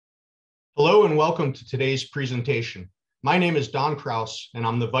Hello and welcome to today's presentation. My name is Don Kraus and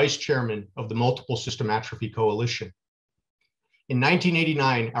I'm the Vice Chairman of the Multiple System Atrophy Coalition. In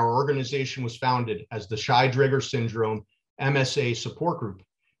 1989, our organization was founded as the Shy-Drager Syndrome MSA Support Group,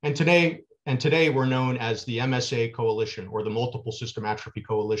 and today we're known as the MSA Coalition, or the Multiple System Atrophy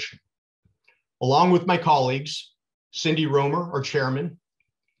Coalition. Along with my colleagues, Cindy Romer, our Chairman,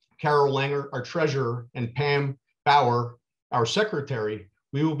 Carol Langer, our Treasurer, and Pam Bauer, our Secretary,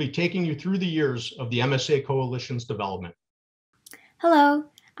 we will be taking you through the years of the MSA Coalition's development. Hello,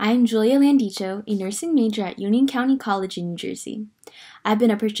 I'm Julia Landicho, a nursing major at Union County College in New Jersey. I've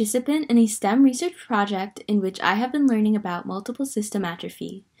been a participant in a STEM research project in which I have been learning about multiple system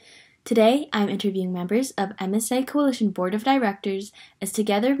atrophy. Today, I'm interviewing members of MSA Coalition Board of Directors as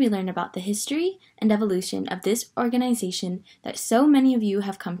together we learn about the history and evolution of this organization that so many of you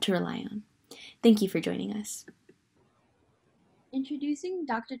have come to rely on. Thank you for joining us. Introducing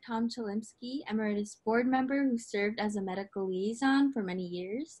Dr. Tom Chalimsky, Emeritus Board Member who served as a medical liaison for many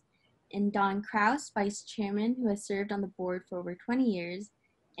years, and Don Kraus, Vice Chairman who has served on the board for over 20 years,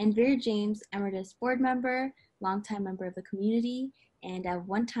 and Vera James, Emeritus Board Member, longtime member of the community, and a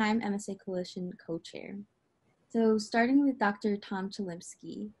one-time MSA Coalition co-chair. So starting with Dr. Tom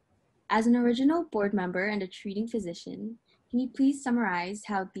Chalimsky, as an original board member and a treating physician, can you please summarize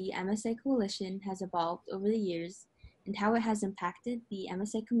how the MSA Coalition has evolved over the years and how it has impacted the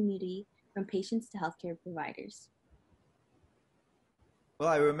MSA community from patients to healthcare providers? Well,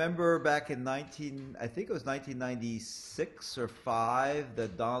 I remember back in I think it was 1996 or 5,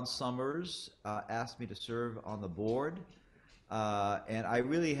 that Don Summers asked me to serve on the board. And I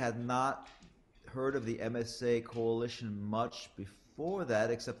really had not heard of the MSA Coalition much before that,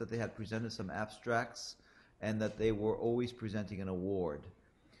 except that they had presented some abstracts and that they were always presenting an award.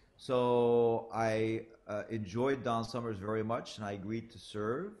 So I enjoyed Don Summers very much, and I agreed to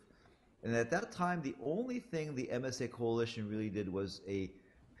serve. And at that time, the only thing the MSA Coalition really did was a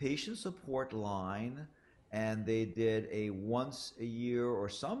patient support line, and they did a once a year or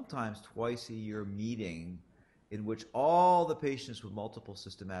sometimes twice a year meeting in which all the patients with multiple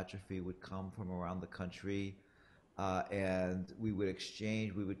system atrophy would come from around the country, and we would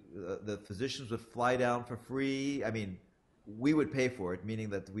exchange. The physicians would fly down for free. I mean, we would pay for it, meaning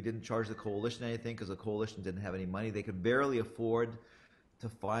that we didn't charge the coalition anything because the coalition didn't have any money. They could barely afford to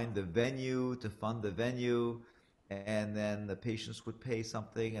find the venue, to fund the venue, and then the patients would pay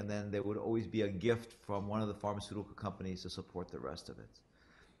something, and then there would always be a gift from one of the pharmaceutical companies to support the rest of it.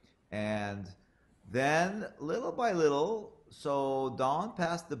 And then, little by little, so Don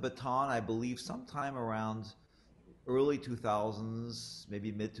passed the baton, I believe, sometime around early 2000s,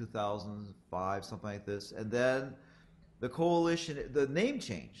 maybe mid-2005, something like this. And then the coalition, the name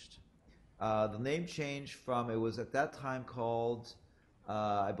changed. The name changed from, it was at that time called,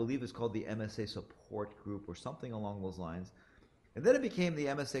 I believe it's called the MSA Support Group or something along those lines. And then it became the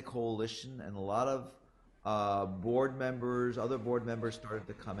MSA Coalition, and a lot of board members, other board members started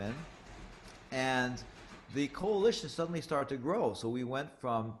to come in. And the coalition suddenly started to grow. So we went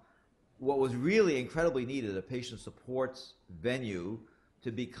from what was really incredibly needed, a patient support venue,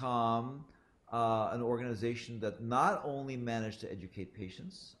 to become an organization that not only managed to educate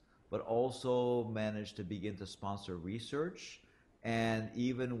patients, but also managed to begin to sponsor research and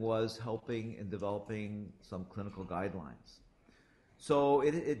even was helping in developing some clinical guidelines. So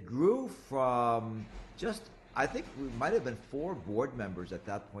it grew from just, I think we might have been 4 board members at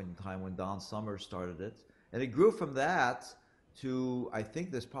that point in time when Don Summers started it. And it grew from that to, I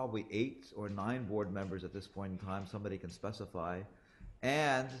think there's probably 8 or 9 board members at this point in time, somebody can specify.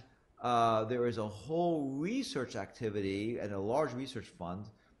 And there is a whole research activity and a large research fund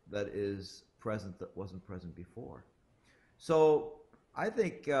that is present that wasn't present before. So I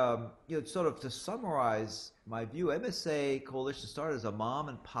think, sort of to summarize my view, MSA Coalition started as a mom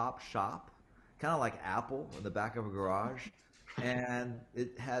and pop shop, kind of like Apple in the back of a garage. And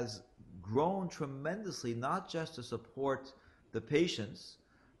it has grown tremendously, not just to support the patients,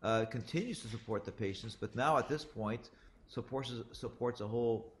 continues to support the patients, but now at this point supports a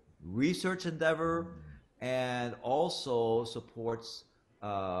whole research endeavor, and also supports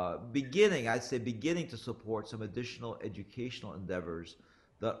beginning to support some additional educational endeavors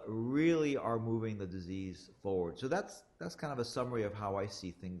that really are moving the disease forward. So that's kind of a summary of how I see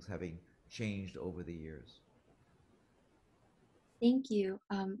things having changed over the years. Thank you.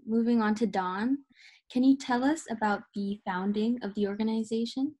 Moving on to Don, can you tell us about the founding of the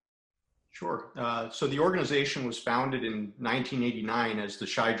organization? Sure. So the organization was founded in 1989 as the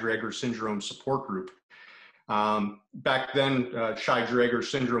Shy-Drager Syndrome Support Group. Back then, Shy-Drager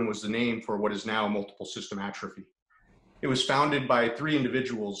syndrome was the name for what is now multiple system atrophy. It was founded by three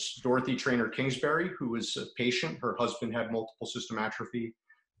individuals: Dorothy Traynor Kingsbury, who was a patient. Her husband had multiple system atrophy.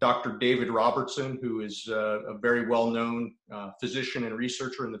 Dr. David Robertson, who is a very well-known physician and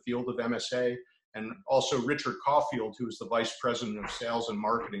researcher in the field of MSA, and also Richard Caulfield, who was the vice president of sales and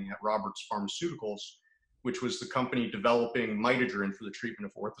marketing at Roberts Pharmaceuticals, which was the company developing mitogen for the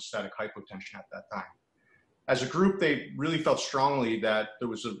treatment of orthostatic hypotension at that time. As a group, they really felt strongly that there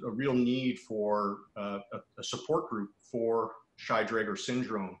was a real need for a support group for Shy-Drager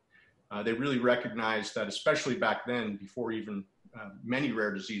syndrome. They really recognized that, especially back then, before even many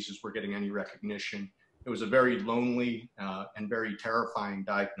rare diseases were getting any recognition, it was a very lonely and very terrifying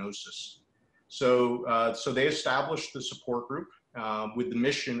diagnosis. So they established the support group with the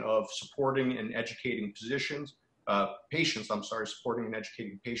mission of supporting and educating supporting and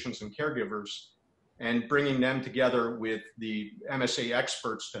educating patients and caregivers, and bringing them together with the MSA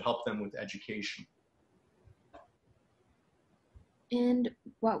experts to help them with education. And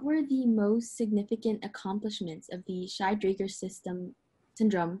what were the most significant accomplishments of the Shy-Drager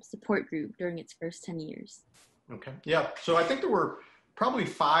syndrome support group during its first 10 years? Okay, yeah, so I think there were probably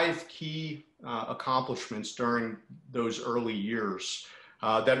 5 key accomplishments during those early years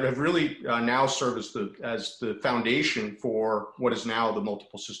that have really now served as the foundation for what is now the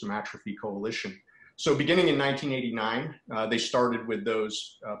Multiple System Atrophy Coalition. So beginning in 1989, they started with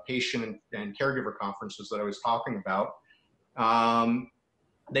those patient and caregiver conferences that I was talking about.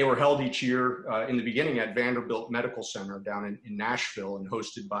 They were held each year in the beginning at Vanderbilt Medical Center down in Nashville, and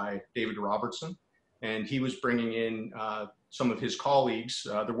hosted by David Robertson. And he was bringing in some of his colleagues.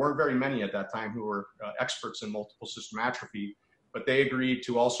 There weren't very many at that time who were experts in multiple system atrophy, but they agreed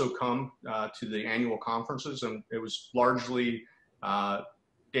to also come to the annual conferences. And it was largely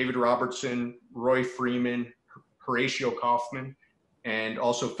David Robertson, Roy Freeman, Horatio Kaufman, and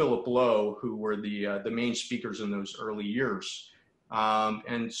also Philip Lowe, who were the main speakers in those early years.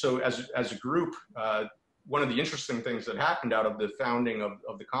 And so as a group, one of the interesting things that happened out of the founding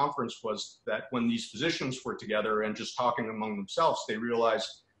of the conference was that when these physicians were together and just talking among themselves, they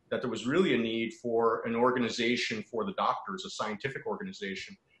realized that there was really a need for an organization for the doctors, a scientific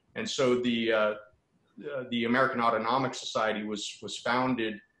organization. And so the American Autonomic Society was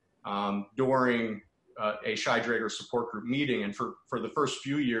founded during a Shy-Drager support group meeting. And for the first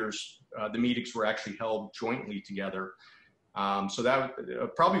few years, the meetings were actually held jointly together. So that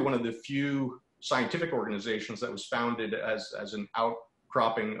probably one of the few scientific organizations that was founded as an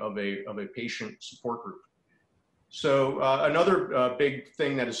outcropping of a patient support group. So another big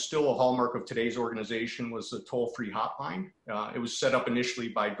thing that is still a hallmark of today's organization was the toll-free hotline. It was set up initially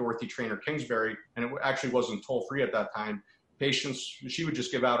by Dorothy Traynor Kingsbury, and it actually wasn't toll-free at that time. Patients, she would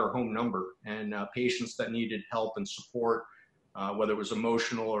just give out her home number, and patients that needed help and support, whether it was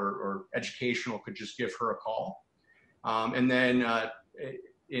emotional or educational, could just give her a call. And then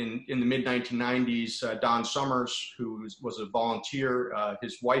in the mid-1990s, Don Summers, who was a volunteer,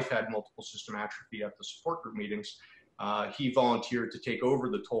 his wife had multiple system atrophy at the support group meetings. He volunteered to take over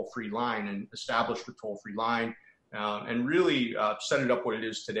the toll-free line and establish the toll-free line, and really set it up what it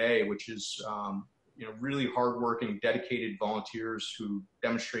is today, which is really hardworking, dedicated volunteers who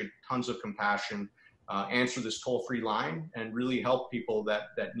demonstrate tons of compassion, answer this toll-free line, and really help people that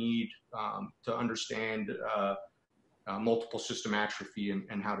need to understand multiple system atrophy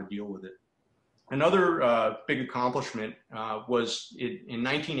and how to deal with it. Another big accomplishment was in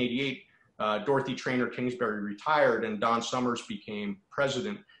 1988, Dorothy Traynor Kingsbury retired and Don Summers became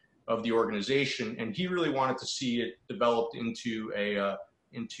president of the organization, and he really wanted to see it developed into a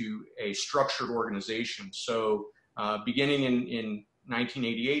structured organization. So beginning in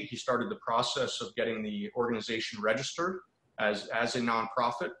 1988, he started the process of getting the organization registered as a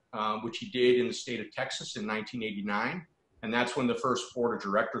nonprofit, which he did in the state of Texas in 1989. And that's when the first board of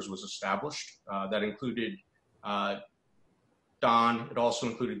directors was established. That included Don. It also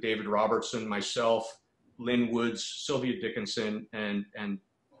included David Robertson, myself, Lynn Woods, Sylvia Dickinson, and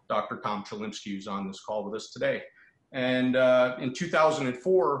Dr. Tom Chalimsky, who's on this call with us today. And in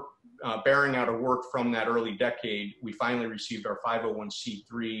 2004, bearing out of work from that early decade, we finally received our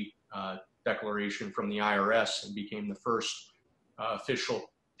 501c3 declaration from the IRS and became the first official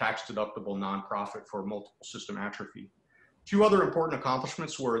tax-deductible nonprofit for multiple system atrophy. Two other important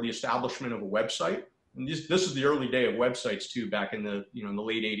accomplishments were the establishment of a website. And this is the early day of websites too, back in the the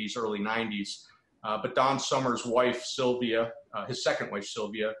late 80s, early 90s. But Don Summers' wife, Sylvia, his second wife,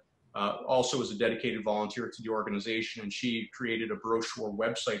 Sylvia, also was a dedicated volunteer to the organization, and she created a brochure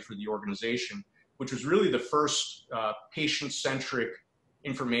website for the organization, which was really the first patient-centric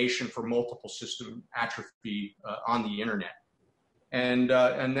information for multiple system atrophy on the internet. And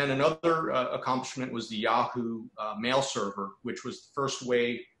then another accomplishment was the Yahoo mail server, which was the first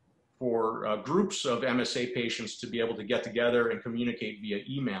way for groups of MSA patients to be able to get together and communicate via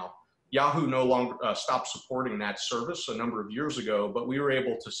email. Yahoo no longer stopped supporting that service a number of years ago, but we were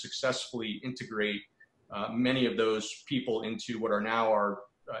able to successfully integrate many of those people into what are now our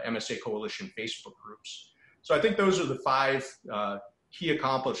MSA Coalition Facebook groups. So I think those are the five key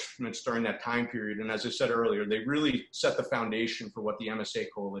accomplishments during that time period. And as I said earlier, they really set the foundation for what the MSA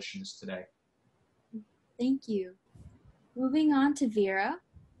Coalition is today. Thank you. Moving on to Vera.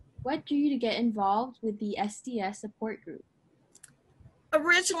 What drew you to get involved with the SDS support group?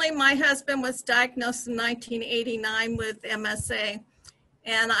 Originally, my husband was diagnosed in 1989 with MSA,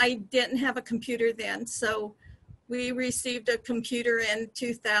 and I didn't have a computer then. So we received a computer in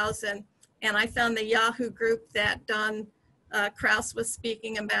 2000, and I found the Yahoo group that Don Kraus was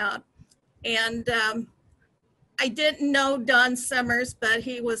speaking about. And I didn't know Don Summers, but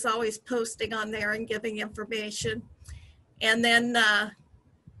he was always posting on there and giving information. And then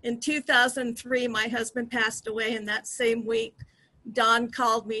in 2003, my husband passed away, and that same week, Don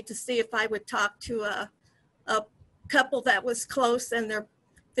called me to see if I would talk to a couple that was close, and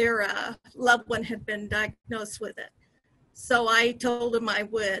their loved one had been diagnosed with it. So I told him I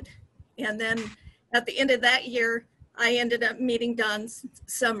would. And then at the end of that year, I ended up meeting Don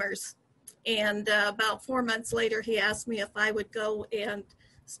Summers. And about 4 months later, he asked me if I would go and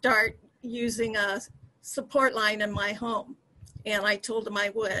start using a support line in my home. And I told him I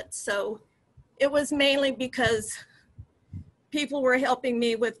would. So it was mainly because people were helping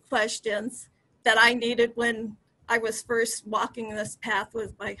me with questions that I needed when I was first walking this path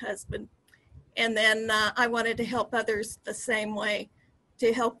with my husband. And then I wanted to help others the same way,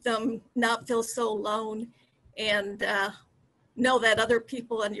 to help them not feel so alone and know that other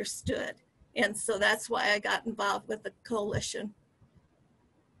people understood. And so that's why I got involved with the coalition.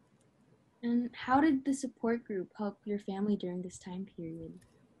 And how did the support group help your family during this time period?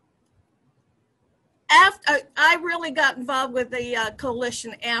 I really got involved with the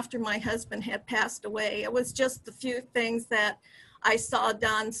coalition after my husband had passed away. It was just a few things that I saw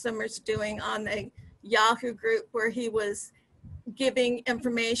Don Summers doing on the Yahoo group, where he was giving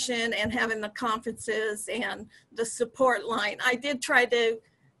information and having the conferences and the support line. I did try to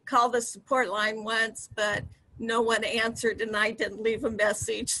call the support line once, but no one answered, and I didn't leave a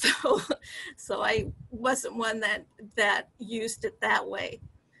message. So I wasn't one that used it that way.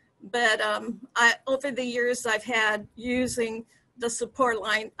 But over the years I've had using the support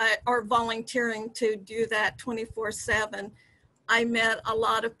line or volunteering to do that 24/7, I met a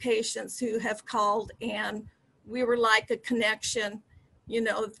lot of patients who have called, and we were like a connection, you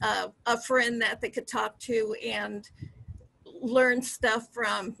know, a friend that they could talk to and learn stuff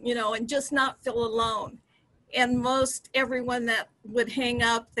from, you know, and just not feel alone. And most everyone that would hang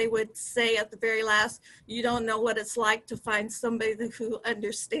up, they would say at the very last, you don't know what it's like to find somebody who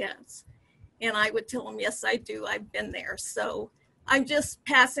understands. And I would tell them, yes, I do. I've been there. So I'm just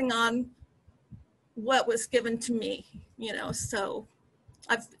passing on what was given to me, you know. So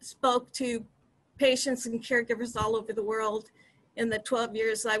I've spoke to patients and caregivers all over the world in the 12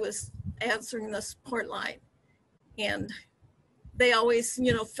 years I was answering the support line. And they always,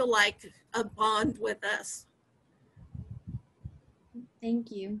 you know, feel like a bond with us.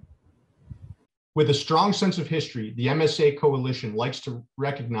 Thank you. With a strong sense of history, the MSA Coalition likes to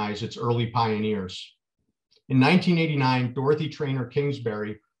recognize its early pioneers. In 1989, Dorothy Traynor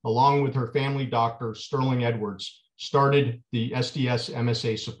Kingsbury, along with her family doctor, Sterling Edwards, started the SDS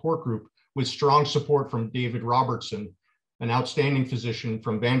MSA support group with strong support from David Robertson, an outstanding physician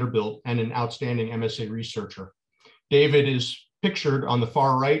from Vanderbilt and an outstanding MSA researcher. David is pictured on the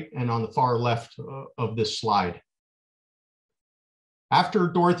far right and on the far left of this slide. After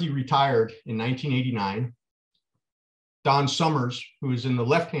Dorothy retired in 1989, Don Summers, who is in the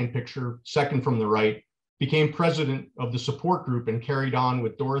left-hand picture, second from the right, became president of the support group and carried on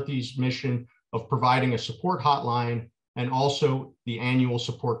with Dorothy's mission of providing a support hotline and also the annual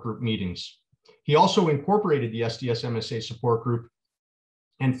support group meetings. He also incorporated the SDS MSA support group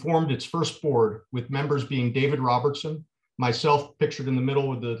and formed its first board, with members being David Robertson, myself pictured in the middle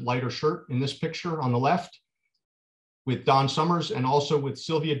with the lighter shirt in this picture on the left, with Don Summers, and also with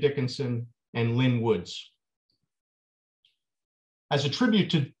Sylvia Dickinson and Lynn Woods. As a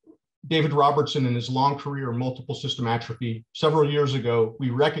tribute to David Robertson and his long career in multiple system atrophy, several years ago, we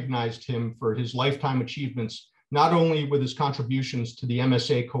recognized him for his lifetime achievements, not only with his contributions to the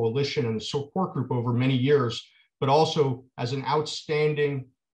MSA Coalition and the support group over many years, but also as an outstanding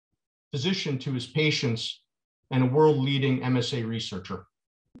physician to his patients and a world-leading MSA researcher.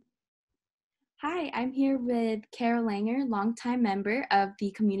 Hi, I'm here with Carol Langer, longtime member of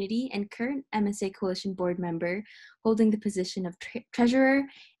the community and current MSA Coalition board member, holding the position of treasurer,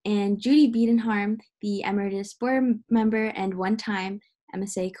 and Judy Biedenharm, the emeritus board member and one-time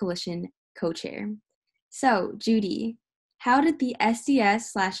MSA Coalition co-chair. So, Judy, how did the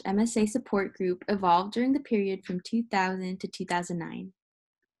SDS/MSA support group evolve during the period from 2000 to 2009?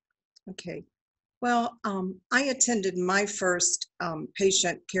 Okay. Well, I attended my first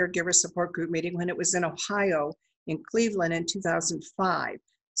patient caregiver support group meeting when it was in Ohio, in Cleveland in 2005.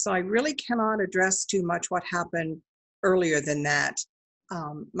 So I really cannot address too much what happened earlier than that.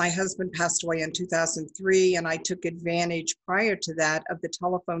 My husband passed away in 2003, and I took advantage prior to that of the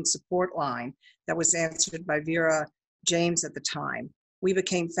telephone support line that was answered by Vera James at the time. We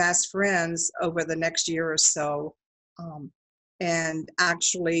became fast friends over the next year or so, and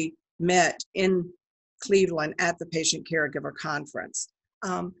actually met in Cleveland at the Patient Caregiver Conference.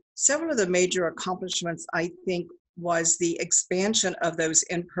 Several of the major accomplishments, I think, was the expansion of those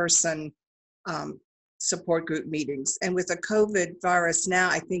in-person support group meetings. And with the COVID virus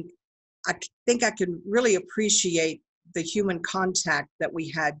now, I think I can really appreciate the human contact that we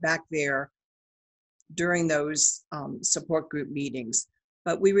had back there during those support group meetings.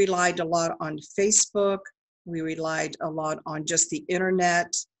 But we relied a lot on Facebook. We relied a lot on just the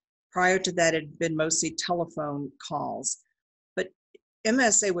internet. Prior to that, it had been mostly telephone calls. But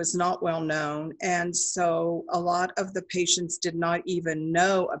MSA was not well known, and so a lot of the patients did not even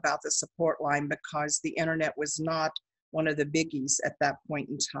know about the support line because the internet was not one of the biggies at that point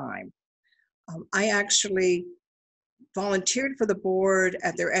in time. I actually volunteered for the board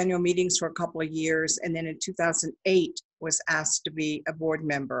at their annual meetings for a couple of years, and then in 2008 was asked to be a board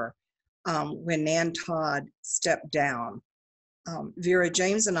member when Nan Todd stepped down. Vera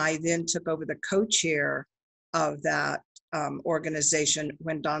James and I then took over the co-chair of that organization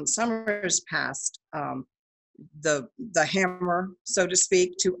when Don Summers passed the hammer, so to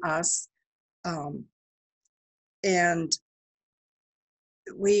speak, to us. And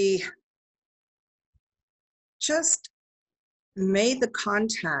we just made the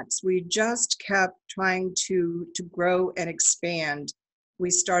contacts. We just kept trying to grow and expand.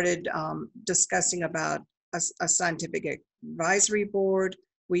 We started discussing about a scientific advisory board.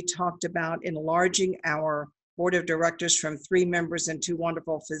 We talked about enlarging our board of directors from 3 members and 2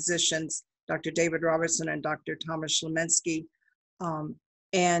 wonderful physicians, Dr. David Robertson and Dr. Thomas Schlemensky.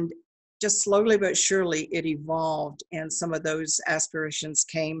 And just slowly but surely it evolved, and some of those aspirations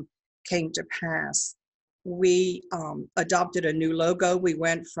came to pass. We adopted a new logo. We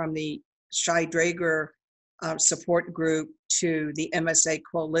went from the Shai Drager support group to the MSA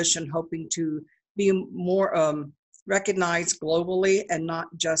Coalition, hoping to be more recognized globally and not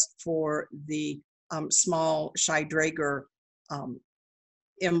just for the small Shai Drager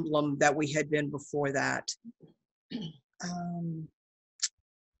emblem that we had been before that.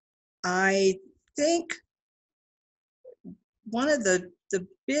 I think one of the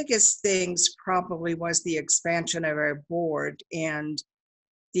biggest things probably was the expansion of our board and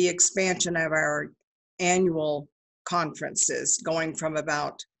the expansion of our annual conferences, going from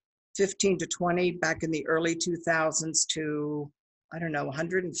about 15 to 20 back in the early 2000s to, I don't know,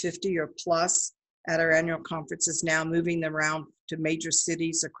 150 or plus at our annual conferences now, moving them around to major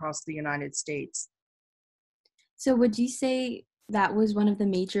cities across the United States. So would you say that was one of the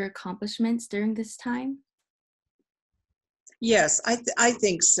major accomplishments during this time? Yes, I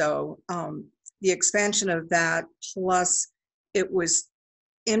think so. The expansion of that, plus it was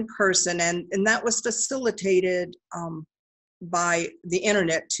in person, and that was facilitated by the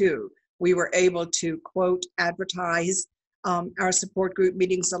internet too. We were able to quote advertise our support group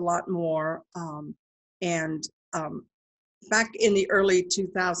meetings a lot more. And back in the early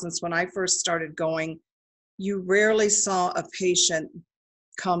 2000s, when I first started going, you rarely saw a patient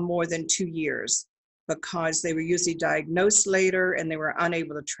come more than 2 years because they were usually diagnosed later and they were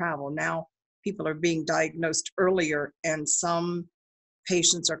unable to travel. Now people are being diagnosed earlier, and some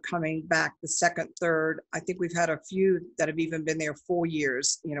patients are coming back the second, third. I think we've had a few that have even been there 4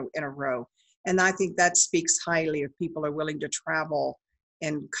 years, in a row. And I think that speaks highly if people are willing to travel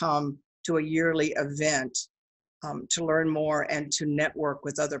and come to a yearly event to learn more and to network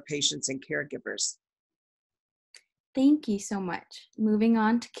with other patients and caregivers. Thank you so much. Moving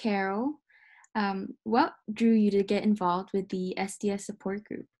on to Carol. What drew you to get involved with the SDS support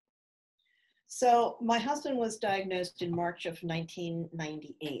group? So my husband was diagnosed in March of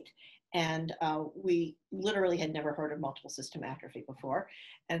 1998, and we literally had never heard of multiple system atrophy before.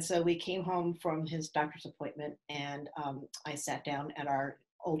 And so we came home from his doctor's appointment, and I sat down at our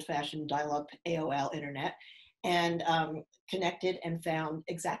old-fashioned dial-up AOL internet and connected and found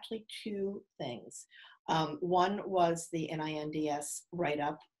exactly two things. One was the NINDS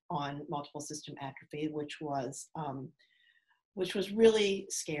write-up on multiple system atrophy, which was really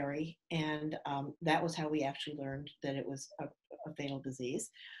scary, and that was how we actually learned that it was a fatal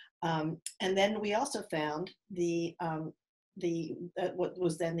disease. And then we also found what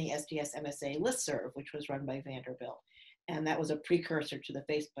was then the SDS MSA listserv, which was run by Vanderbilt, and that was a precursor to the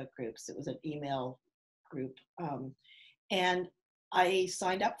Facebook groups. It was an email group, and I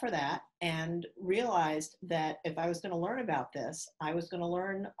signed up for that and realized that if I was going to learn about this, I was going to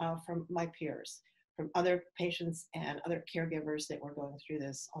learn from my peers, from other patients and other caregivers that were going through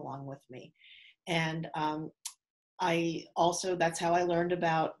this along with me. And that's how I learned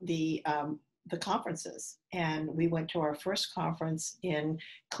about the conferences. And we went to our first conference in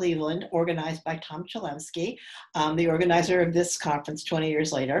Cleveland, organized by Tom Chalensky, the organizer of this conference 20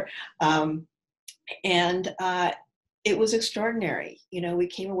 years later. It was extraordinary. You know, we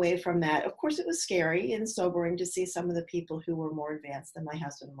came away from that. Of course, it was scary and sobering to see some of the people who were more advanced than my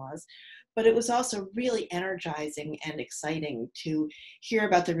husband was, but it was also really energizing and exciting to hear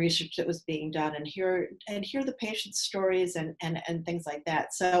about the research that was being done and hear the patients' stories and things like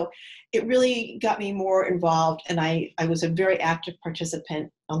that. So it really got me more involved, and I was a very active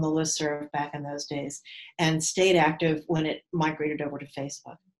participant on the listserv back in those days and stayed active when it migrated over to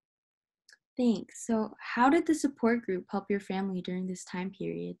Facebook. Thanks. So how did the support group help your family during this time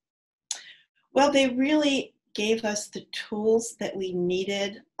period? Well, they really gave us the tools that we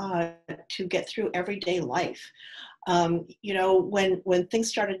needed to get through everyday life. You know, when things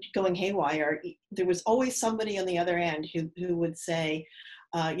started going haywire, there was always somebody on the other end who would say,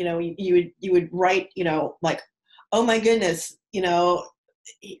 you know, you would write, you know, like, oh my goodness, you know,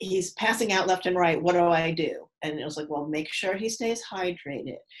 he's passing out left and right. What do I do? And it was like, well, make sure he stays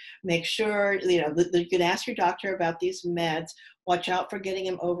hydrated. Make sure, you know, you can ask your doctor about these meds. Watch out for getting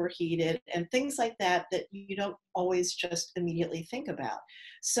him overheated and things like that you don't always just immediately think about.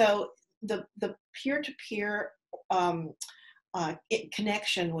 So the peer-to-peer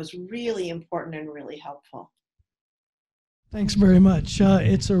connection was really important and really helpful. Thanks very much.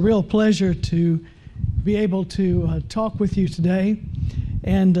 It's a real pleasure to be able to talk with you today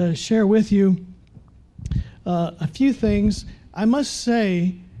and share with you a few things. I must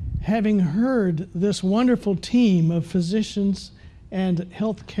say, having heard this wonderful team of physicians and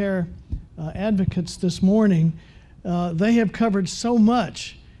healthcare advocates this morning, they have covered so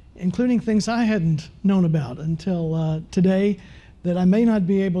much, including things I hadn't known about until today, that I may not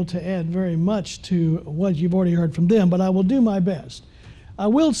be able to add very much to what you've already heard from them, but I will do my best. I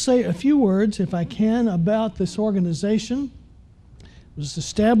will say a few words, if I can, about this organization. It was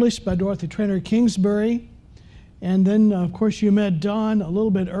established by Dorothy Traynor Kingsbury, and then, of course, you met Don a little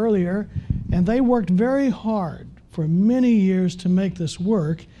bit earlier, and they worked very hard for many years to make this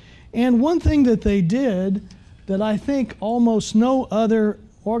work. And one thing that they did that I think almost no other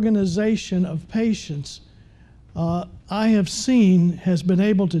organization of patients I have seen has been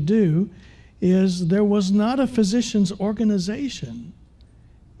able to do is there was not a physicians organization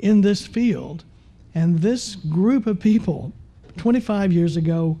in this field, and this group of people 25 years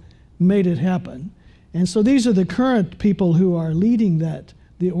ago made it happen. And so these are the current people who are leading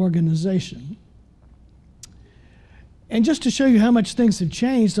the organization. And just to show you how much things have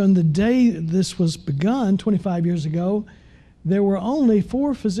changed, on the day this was begun 25 years ago, there were only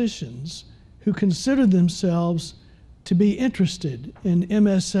 4 physicians who considered themselves to be interested in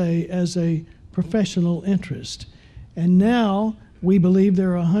MSA as a professional interest. And now we believe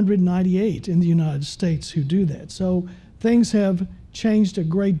there are 198 in the United States who do that. So things have changed a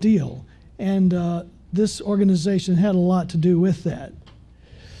great deal. And this organization had a lot to do with that.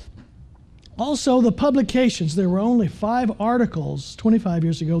 Also, the publications. There were only 5 articles 25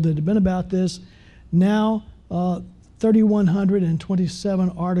 years ago that had been about this. Now, 3,127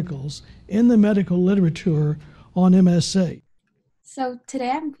 articles in the medical literature on MSA. So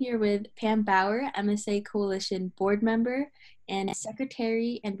today I'm here with Pam Bauer, MSA Coalition board member and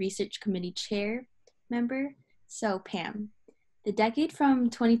Secretary and Research Committee Chair member. So Pam, the decade from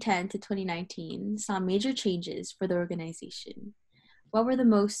 2010 to 2019 saw major changes for the organization. What were the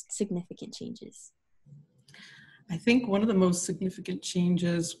most significant changes? I think one of the most significant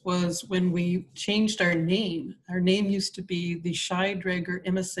changes was when we changed our name. Our name used to be the Scheidegger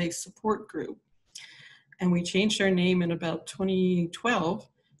MSA Support Group. And we changed our name in about 2012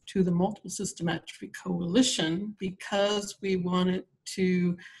 to the Multiple System Atrophy Coalition because we wanted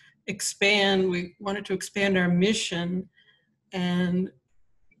to expand our mission and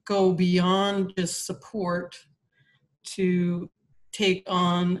go beyond just support to take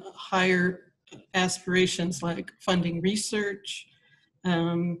on higher aspirations like funding research.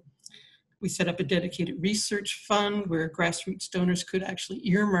 We set up a dedicated research fund where grassroots donors could actually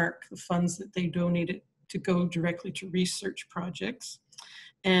earmark the funds that they donated to go directly to research projects.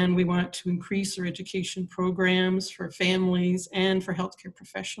 And we want to increase our education programs for families and for healthcare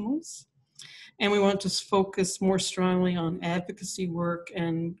professionals. And we want to focus more strongly on advocacy work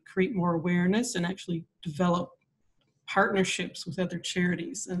and create more awareness and actually develop partnerships with other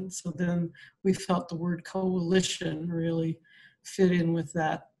charities. And so then we felt the word coalition really fit in with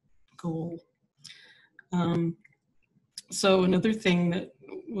that goal. So another thing that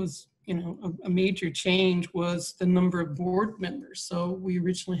was, a major change was the number of board members. So we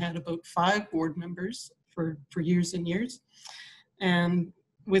originally had about 5 board members for years and years. And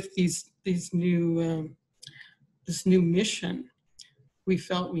with this new mission, we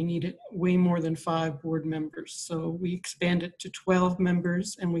felt we needed way more than 5 board members. So we expanded to 12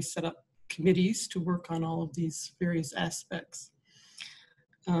 members and we set up committees to work on all of these various aspects.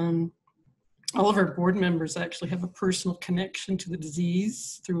 All of our board members actually have a personal connection to the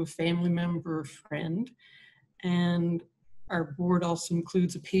disease through a family member or friend. And our board also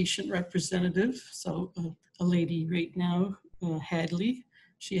includes a patient representative. So a lady right now, Hadley,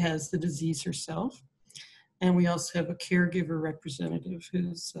 she has the disease herself. And we also have a caregiver representative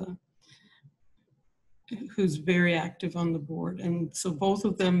who's very active on the board. And so both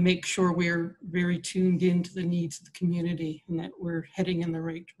of them make sure we're very tuned into the needs of the community and that we're heading in the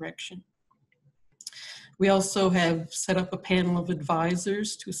right direction. We also have set up a panel of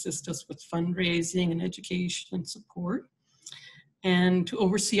advisors to assist us with fundraising and education and support. And to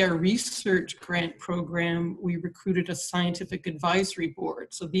oversee our research grant program, we recruited a scientific advisory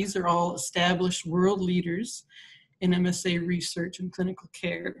board. So these are all established world leaders in MSA research and clinical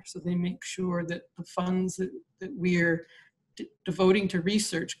care. So they make sure that the funds that we're devoting to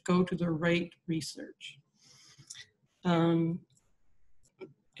research go to the right research.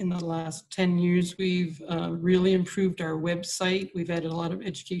 In the last 10 years, we've really improved our website. We've added a lot of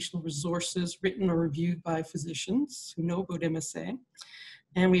educational resources written or reviewed by physicians who know about MSA.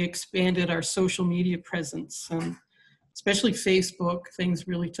 And we expanded our social media presence, especially Facebook. Things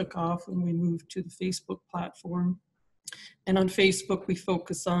really took off when we moved to the Facebook platform. And on Facebook, we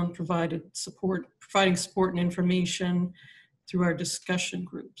focus on providing support and information through our discussion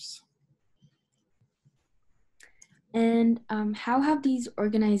groups. And how have these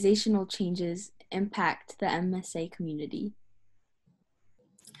organizational changes impact the MSA community?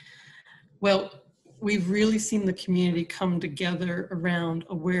 Well, we've really seen the community come together around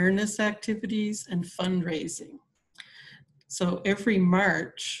awareness activities and fundraising. So every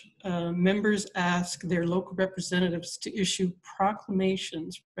March, members ask their local representatives to issue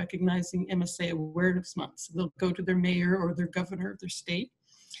proclamations recognizing MSA Awareness Month. So they'll go to their mayor or their governor of their state,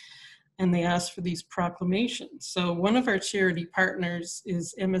 and they ask for these proclamations. So one of our charity partners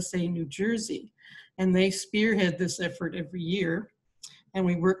is MSA New Jersey, and they spearhead this effort every year. And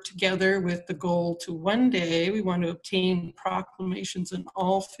we work together with the goal to one day, we want to obtain proclamations in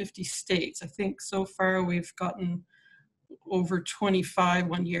all 50 states. I think so far we've gotten over 25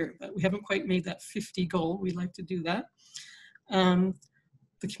 one year, but we haven't quite made that 50 goal. We'd like to do that.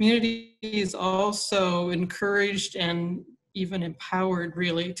 The community is also encouraged and even empowered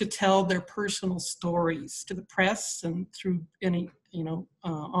really to tell their personal stories to the press and through any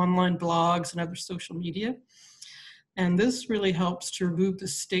online blogs and other social media. And this really helps to remove the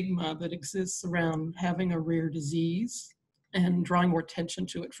stigma that exists around having a rare disease and drawing more attention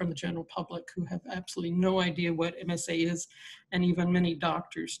to it from the general public who have absolutely no idea what MSA is, and even many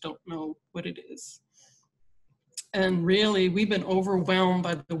doctors don't know what it is. And really, we've been overwhelmed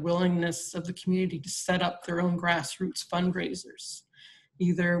by the willingness of the community to set up their own grassroots fundraisers,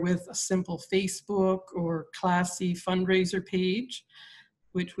 either with a simple Facebook or classy fundraiser page,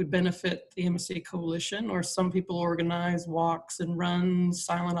 which would benefit the MSA Coalition, or some people organize walks and runs,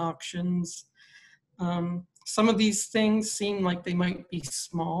 silent auctions. Some of these things seem like they might be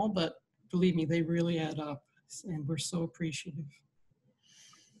small, but believe me, they really add up, and we're so appreciative.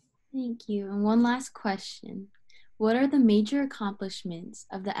 Thank you. And one last question. What are the major accomplishments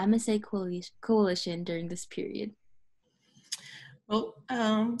of the MSA Coalition during this period? Well,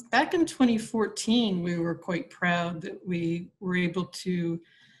 back in 2014, we were quite proud that we were able to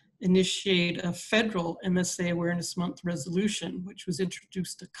initiate a federal MSA Awareness Month resolution, which was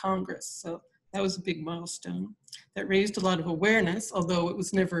introduced to Congress. So that was a big milestone that raised a lot of awareness, although it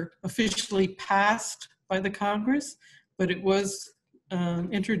was never officially passed by the Congress, but it was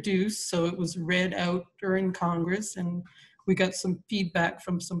introduced, so it was read out during Congress, and we got some feedback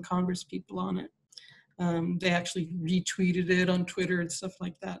from some Congress people on it. They actually retweeted it on Twitter and stuff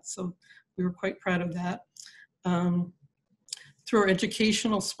like that. So we were quite proud of that. Through our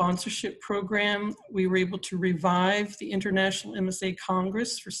educational sponsorship program, we were able to revive the International MSA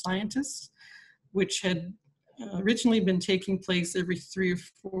Congress for Scientists, which had originally been taking place every 3 or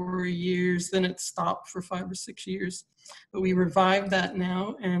 4 years. Then it stopped for 5 or 6 years. But we revived that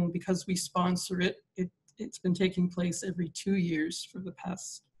now, and because we sponsor it, it's been taking place every 2 years for the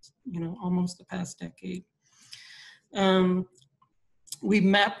past, almost the past decade. We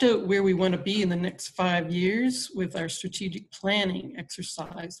mapped out where we want to be in the next 5 years with our strategic planning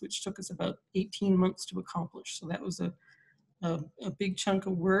exercise, which took us about 18 months to accomplish. So that was a big chunk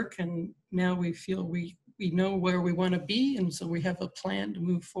of work, and now we feel we know where we want to be, and so we have a plan to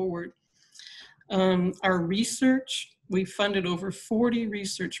move forward. Our research, we funded over 40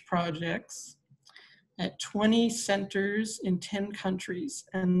 research projects at 20 centers in 10 countries,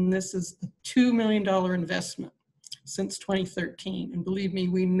 and this is a $2 million investment since 2013. And believe me,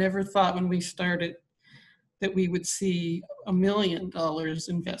 we never thought when we started that we would see $1 million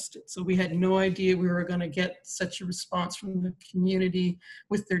invested. So we had no idea we were going to get such a response from the community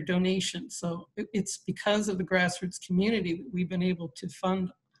with their donations. So it's because of the grassroots community that we've been able to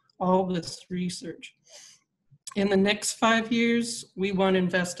fund all this research. In the next 5 years, we want to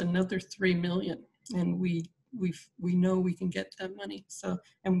invest another $3 million, and we know we can get that money. So,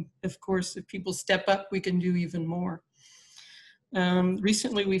 and of course, if people step up, we can do even more.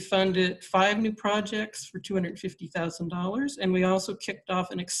 Recently, we funded 5 new projects for $250,000, and we also kicked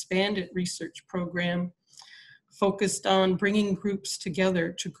off an expanded research program focused on bringing groups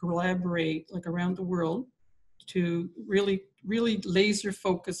together to collaborate like around the world to really laser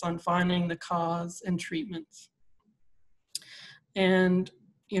focus on finding the cause and treatments. And,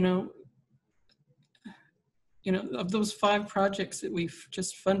 of those 5 projects that we've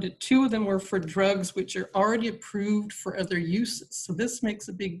just funded, 2 of them were for drugs which are already approved for other uses. So this makes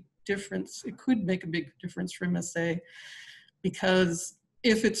a big difference. It could make a big difference for MSA, because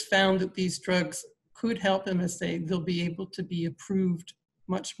if it's found that these drugs could help MSA, they'll be able to be approved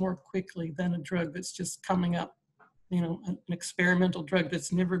much more quickly than a drug that's just coming up, an experimental drug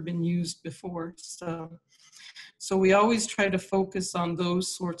that's never been used before. So we always try to focus on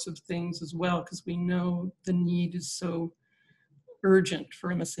those sorts of things as well, because we know the need is so urgent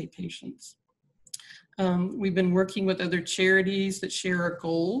for MSA patients. We've been working with other charities that share our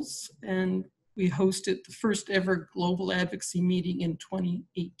goals, and we hosted the first ever global advocacy meeting in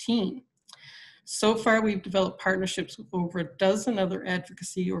 2018. So far, we've developed partnerships with over a dozen other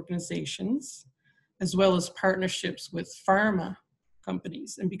advocacy organizations, as well as partnerships with pharma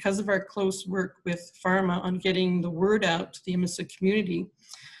companies. And because of our close work with pharma on getting the word out to the MSA community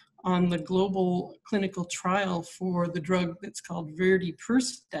on the global clinical trial for the drug that's called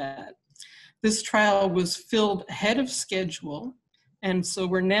verdiperstat, this trial was filled ahead of schedule. And so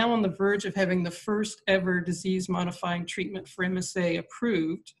we're now on the verge of having the first ever disease-modifying treatment for MSA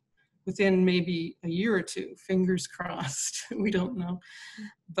approved within maybe a year or 2, fingers crossed. We don't know.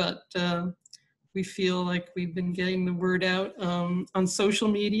 But we feel like we've been getting the word out. On social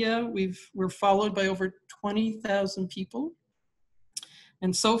media, we're followed by over 20,000 people.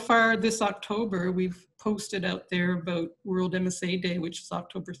 And so far this October, we've posted out there about World MSA Day, which is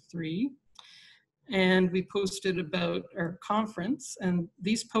October 3. And we posted about our conference, and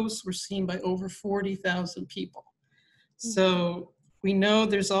these posts were seen by over 40,000 people. So we know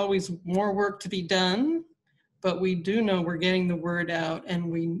there's always more work to be done, but we do know we're getting the word out,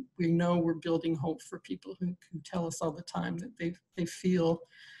 and we know we're building hope for people who tell us all the time that they feel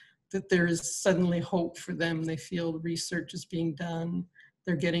that there is suddenly hope for them. They feel research is being done.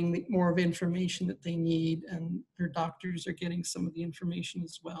 They're getting more of information that they need, and their doctors are getting some of the information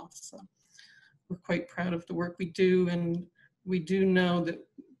as well. So we're quite proud of the work we do, and we do know that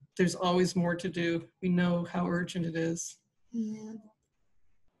there's always more to do. We know how urgent it is. Yeah.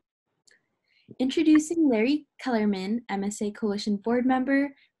 Introducing Larry Kellerman, MSA Coalition Board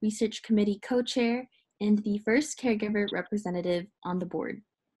Member, Research Committee Co-Chair, and the first caregiver representative on the board.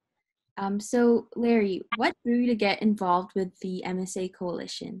 So Larry, what drew you to get involved with the MSA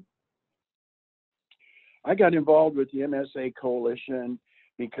Coalition? I got involved with the MSA Coalition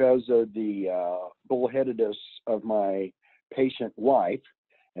because of the bullheadedness of my patient wife,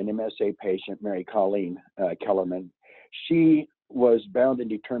 an MSA patient, Mary Colleen Kellerman. She was bound and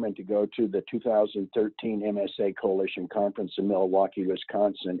determined to go to the 2013 MSA Coalition Conference in Milwaukee,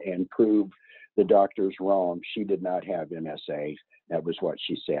 Wisconsin, and prove the doctors wrong. She did not have MSA. That was what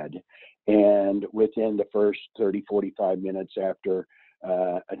she said. And within the first 30, 45 minutes after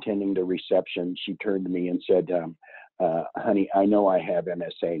attending the reception, she turned to me and said, honey, I know I have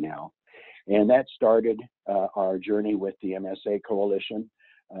MSA now. And that started our journey with the MSA Coalition.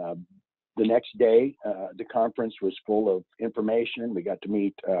 The next day, the conference was full of information. We got to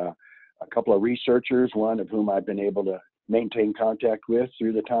meet a couple of researchers, one of whom I've been able to maintain contact with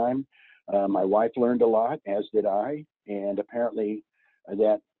through the time. My wife learned a lot, as did I, and apparently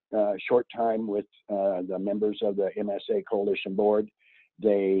that short time with the members of the MSA Coalition Board,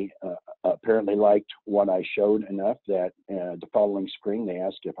 they apparently liked what I showed enough that the following spring they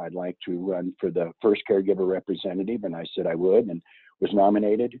asked if I'd like to run for the first caregiver representative, and I said I would, and was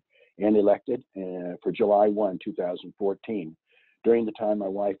nominated and elected for July 1, 2014. During the time my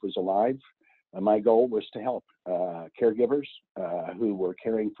wife was alive, my goal was to help caregivers who were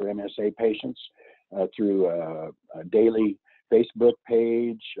caring for MSA patients through a daily Facebook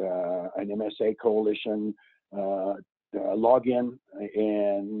page, an MSA Coalition login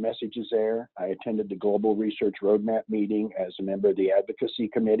and messages there. I attended the Global Research Roadmap meeting as a member of the Advocacy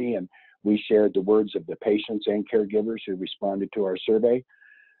Committee, and we shared the words of the patients and caregivers who responded to our survey.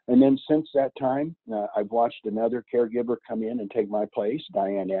 And then since that time, I've watched another caregiver come in and take my place,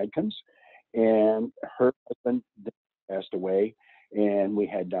 Diane Adkins, and her husband passed away, and we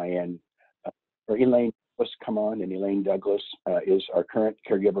had Elaine Douglas come on, and Elaine Douglas is our current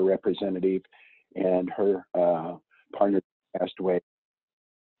caregiver representative, and her partner passed away.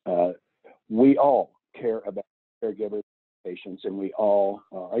 We all care about caregivers, patients, and we all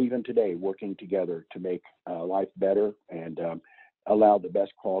are even today working together to make life better and allow the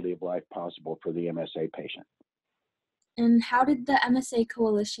best quality of life possible for the MSA patient. And how did the MSA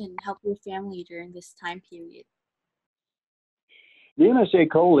Coalition help your family during this time period? The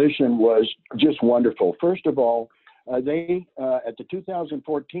MSA Coalition was just wonderful. First of all, they, at the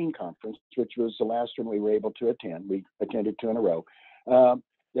 2014 conference, which was the last one we were able to attend, we attended 2 in a row,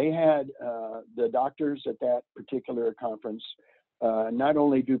 they had the doctors at that particular conference not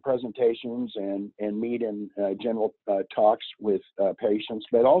only do presentations and meet in general talks with patients,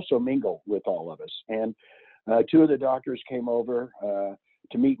 but also mingle with all of us. And 2 of the doctors came over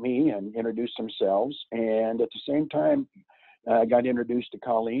to meet me and introduce themselves. And at the same time, I got introduced to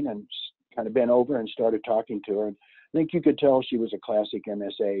Colleen and kind of bent over and started talking to her. And I think you could tell she was a classic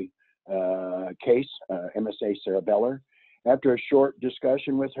MSA case, MSA cerebellar. After a short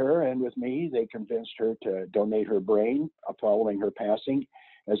discussion with her and with me, they convinced her to donate her brain following her passing,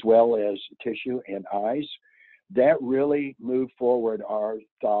 as well as tissue and eyes. That really moved forward our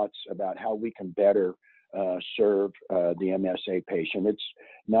thoughts about how we can better serve the MSA patient. It's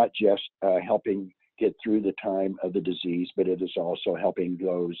not just helping get through the time of the disease, but it is also helping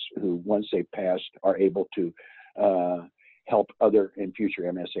those who, once they've passed, are able to help other and future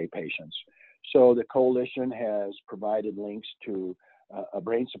MSA patients. So the coalition has provided links to a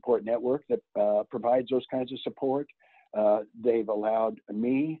brain support network that provides those kinds of support. They've allowed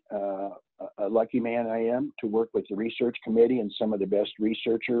me, a lucky man I am, to work with the research committee and some of the best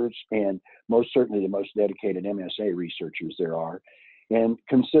researchers, and most certainly the most dedicated MSA researchers there are. And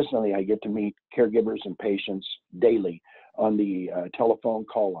consistently, I get to meet caregivers and patients daily on the telephone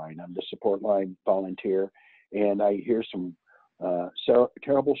call line. I'm the support line volunteer, and I hear some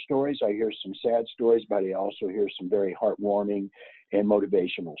terrible stories. I hear some sad stories, but I also hear some very heartwarming and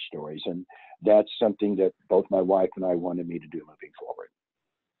motivational stories. And that's something that both my wife and I wanted me to do moving forward.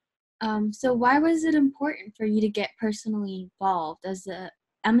 So why was it important for you to get personally involved as the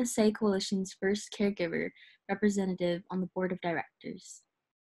MSA Coalition's first caregiver representative on the board of directors?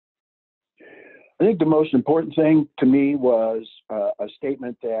 I think the most important thing to me was a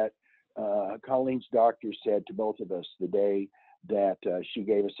statement that Colleen's doctor said to both of us the day that she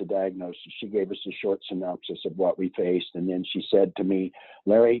gave us a diagnosis. She gave us a short synopsis of what we faced, and then she said to me,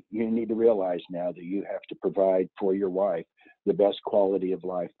 "Larry, you need to realize now that you have to provide for your wife the best quality of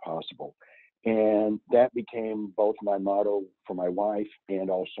life possible." And that became both my motto for my wife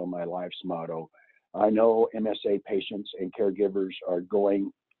and also my life's motto. I know MSA patients and caregivers are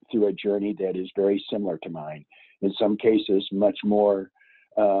going through a journey that is very similar to mine. In some cases, much more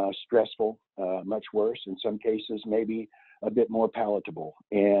stressful, much worse. In some cases, maybe a bit more palatable.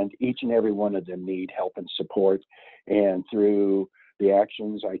 And each and every one of them need help and support. And through the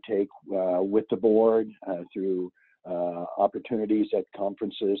actions I take with the board, through opportunities at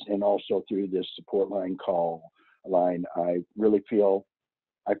conferences, and also through this support line call line, I really feel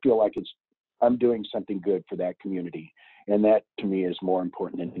like I'm doing something good for that community. And that to me is more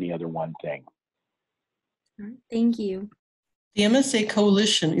important than any other one thing. Thank you. The MSA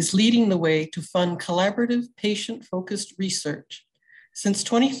Coalition is leading the way to fund collaborative, patient-focused research. Since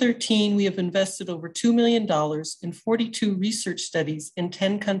 2013, we have invested over $2 million in 42 research studies in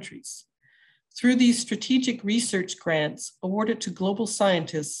 10 countries. Through these strategic research grants awarded to global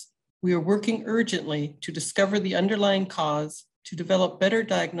scientists, We are working urgently to discover the underlying cause, to develop better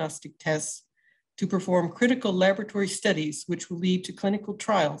diagnostic tests, to perform critical laboratory studies which will lead to clinical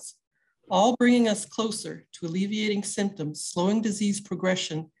trials, all bringing us closer to alleviating symptoms, slowing disease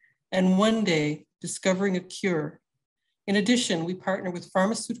progression, and one day discovering a cure. In addition, we partner with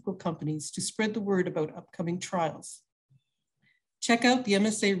pharmaceutical companies to spread the word about upcoming trials. Check out the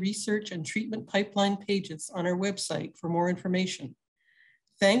MSA research and treatment pipeline pages on our website for more information.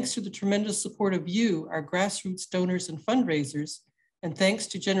 Thanks to the tremendous support of you, our grassroots donors and fundraisers, and thanks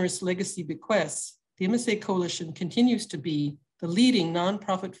to generous legacy bequests, the MSA Coalition continues to be the leading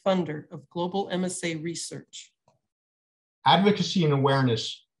nonprofit funder of global MSA research. Advocacy and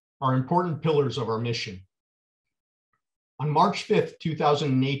awareness are important pillars of our mission. On March 5th,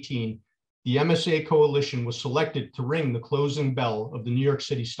 2018, the MSA Coalition was selected to ring the closing bell of the New York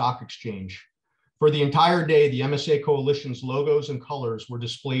City Stock Exchange. For the entire day, the MSA Coalition's logos and colors were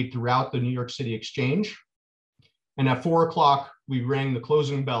displayed throughout the New York City Exchange. And at 4 o'clock, we rang the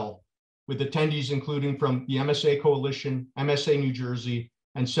closing bell with attendees including from the MSA Coalition, MSA New Jersey,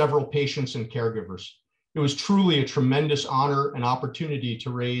 and several patients and caregivers. It was truly a tremendous honor and opportunity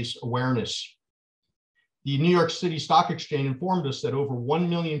to raise awareness. The New York City Stock Exchange informed us that over 1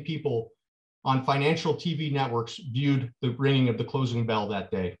 million people on financial TV networks viewed the ringing of the closing bell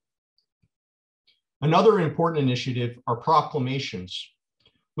that day. Another important initiative are proclamations.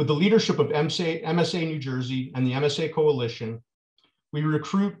 With the leadership of MSA New Jersey and the MSA Coalition, we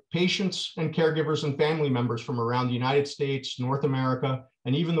recruit patients and caregivers and family members from around the United States, North America,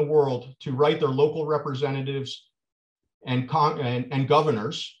 and even the world to write their local representatives and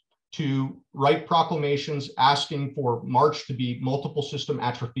governors to write proclamations asking for March to be Multiple System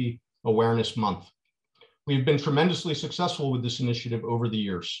Atrophy Awareness Month. We've been tremendously successful with this initiative over the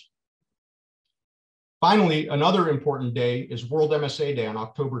years. Finally, another important day is World MSA Day on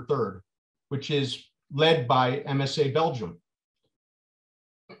October 3rd, which is led by MSA Belgium.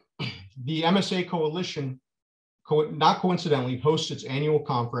 The MSA Coalition, not coincidentally, hosts its annual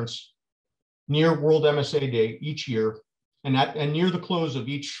conference near World MSA Day each year. And near the close of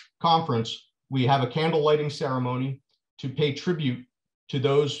each conference, we have a candle lighting ceremony to pay tribute to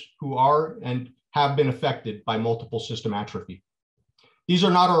those who are and have been affected by multiple system atrophy. These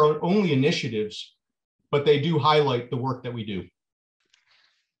are not our only initiatives, but they do highlight the work that we do.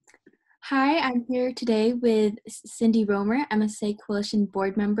 Hi, I'm here today with Cindy Romer, MSA Coalition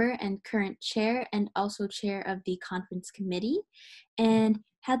board member and current chair, and also chair of the conference committee, and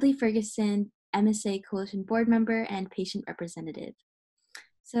Hadley Ferguson, MSA Coalition board member and patient representative.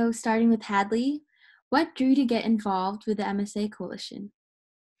 So starting with Hadley, what drew you to get involved with the MSA Coalition?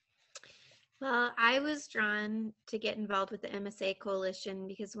 Well, I was drawn to get involved with the MSA Coalition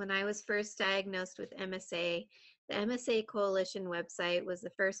because when I was first diagnosed with MSA, the MSA Coalition website was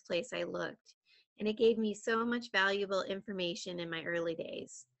the first place I looked, and it gave me so much valuable information in my early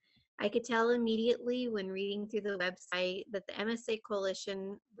days. I could tell immediately when reading through the website that the MSA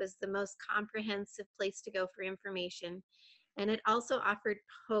Coalition was the most comprehensive place to go for information, and it also offered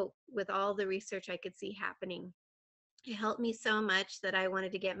hope with all the research I could see happening. It helped me so much that I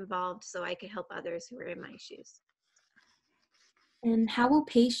wanted to get involved so I could help others who were in my shoes. And how will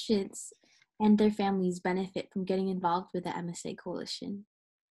patients and their families benefit from getting involved with the MSA Coalition?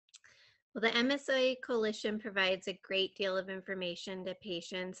 Well, the MSA Coalition provides a great deal of information to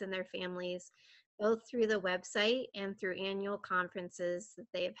patients and their families, both through the website and through annual conferences that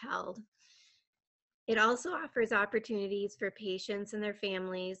they have held. It also offers opportunities for patients and their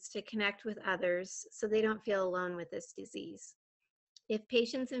families to connect with others so they don't feel alone with this disease. If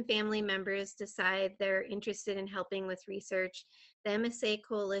patients and family members decide they're interested in helping with research, the MSA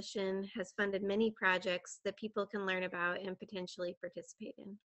Coalition has funded many projects that people can learn about and potentially participate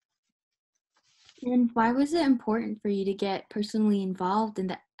in. And why was it important for you to get personally involved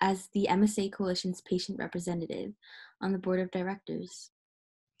as the MSA Coalition's patient representative on the board of directors?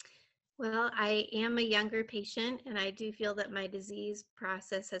 Well, I am a younger patient, and I do feel that my disease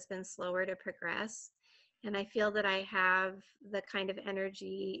process has been slower to progress. And I feel that I have the kind of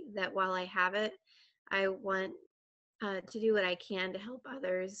energy that while I have it, I want to do what I can to help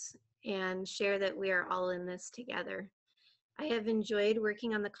others and share that we are all in this together. I have enjoyed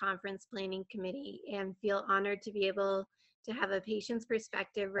working on the conference planning committee and feel honored to be able to have a patient's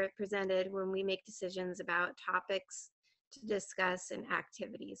perspective represented when we make decisions about topics to discuss and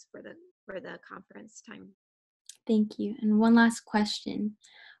activities for the conference time. Thank you. And one last question.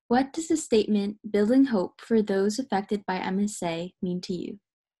 What does the statement, building hope for those affected by MSA, mean to you?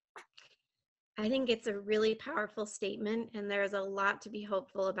 I think it's a really powerful statement, and there's a lot to be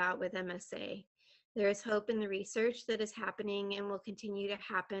hopeful about with MSA. There is hope in the research that is happening and will continue to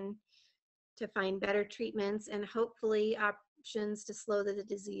happen to find better treatments and hopefully options to slow the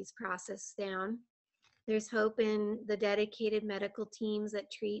disease process down. There's hope in the dedicated medical teams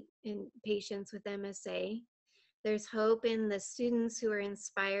that treat patients with MSA. There's hope in the students who are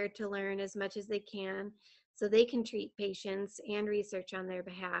inspired to learn as much as they can so they can treat patients and research on their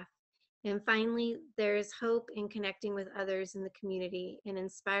behalf. And finally, there's hope in connecting with others in the community and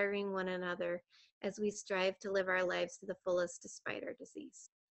inspiring one another as we strive to live our lives to the fullest despite our disease.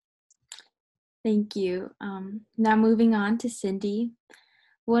 Thank you. Now moving on to Cindy.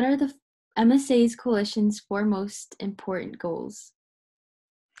 What are the MSA's coalition's four most important goals?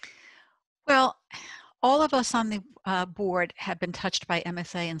 Well, all of us on the board have been touched by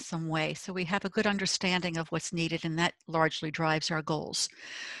MSA in some way, so we have a good understanding of what's needed, and that largely drives our goals.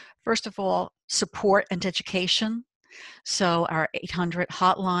 First of all, support and education. So our 800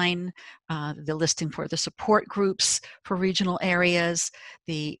 hotline, the listing for the support groups for regional areas,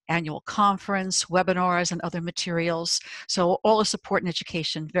 the annual conference, webinars, and other materials. So all the support and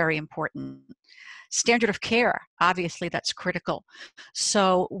education, very important. Standard of care, obviously that's critical.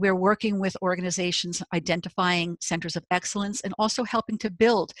 So we're working with organizations identifying centers of excellence and also helping to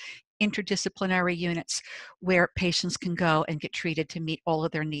build interdisciplinary units where patients can go and get treated to meet all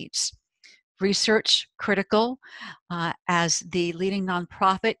of their needs. Research, critical. As the leading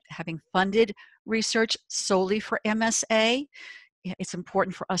nonprofit, having funded research solely for MSA, it's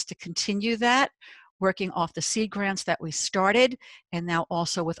important for us to continue that, working off the seed grants that we started, and now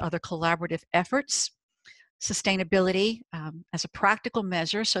also with other collaborative efforts. Sustainability as a practical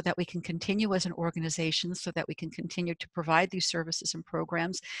measure so that we can continue as an organization, so that we can continue to provide these services and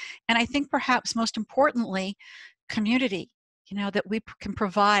programs. And I think perhaps most importantly, community. That we can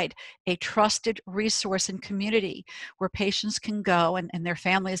provide a trusted resource and community where patients can go and their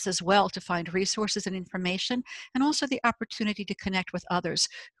families as well to find resources and information, and also the opportunity to connect with others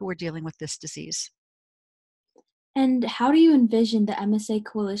who are dealing with this disease. And how do you envision the MSA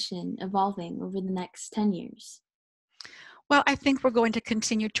Coalition evolving over the next 10 years? Well, I think we're going to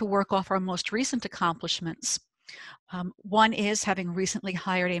continue to work off our most recent accomplishments. One is having recently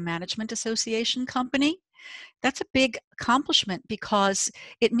hired a management association company. That's a big accomplishment because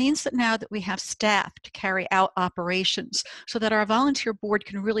it means that now that we have staff to carry out operations so that our volunteer board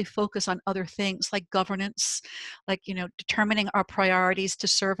can really focus on other things like governance, like, determining our priorities to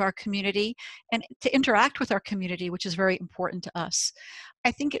serve our community and to interact with our community, which is very important to us.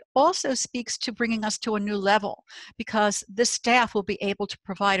 I think it also speaks to bringing us to a new level because this staff will be able to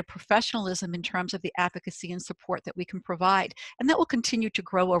provide a professionalism in terms of the advocacy and support that we can provide, and that will continue to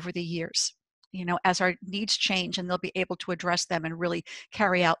grow over the years. As our needs change, and they'll be able to address them and really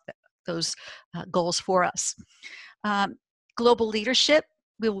carry out those goals for us. Global leadership,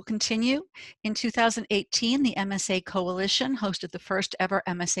 we will continue. In 2018, the MSA Coalition hosted the first ever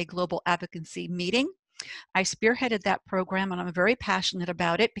MSA Global Advocacy meeting. I spearheaded that program, and I'm very passionate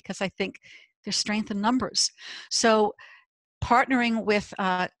about it because I think there's strength in numbers. So partnering with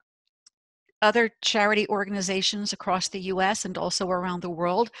other charity organizations across the US and also around the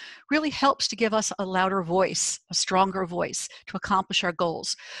world really helps to give us a louder voice, a stronger voice to accomplish our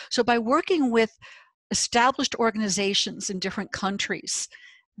goals. So by working with established organizations in different countries,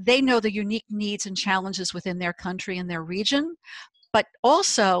 they know the unique needs and challenges within their country and their region, but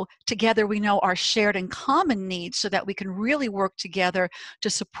also together we know our shared and common needs so that we can really work together to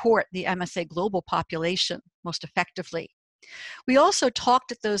support the MSA global population most effectively. We also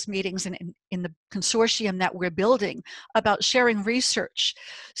talked at those meetings in the consortium that we're building about sharing research.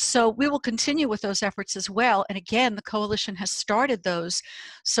 So we will continue with those efforts as well. And again, the coalition has started those.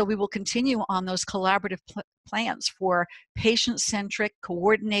 So we will continue on those collaborative plans for patient-centric,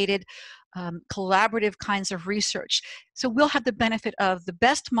 coordinated, collaborative kinds of research. So we'll have the benefit of the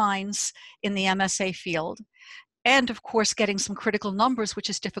best minds in the MSA field, and of course getting some critical numbers, which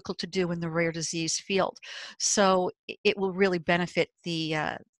is difficult to do in the rare disease field. So it will really benefit the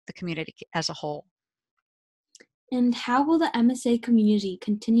community as a whole. And how will the MSA community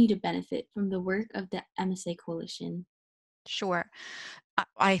continue to benefit from the work of the MSA Coalition? Sure.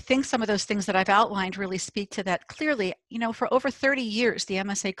 I think some of those things that I've outlined really speak to that clearly. For over 30 years, the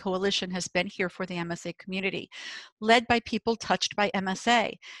MSA Coalition has been here for the MSA community, led by people touched by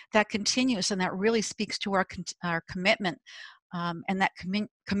MSA. That continues, and that really speaks to our commitment, and that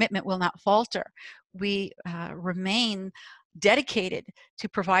commitment will not falter. We remain dedicated to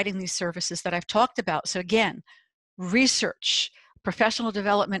providing these services that I've talked about. So again, research, professional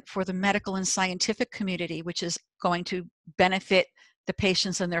development for the medical and scientific community, which is going to benefit the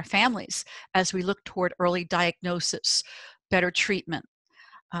patients and their families as we look toward early diagnosis, better treatment,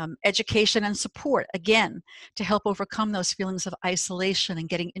 education and support, again, to help overcome those feelings of isolation and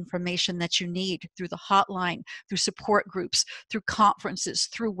getting information that you need through the hotline, through support groups, through conferences,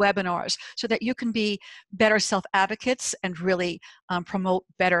 through webinars, so that you can be better self-advocates and really promote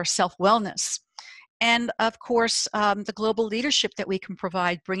better self-wellness. And of course, the global leadership that we can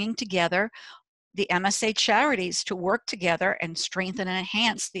provide, bringing together the MSA charities to work together and strengthen and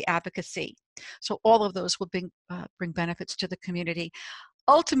enhance the advocacy. So all of those will bring benefits to the community.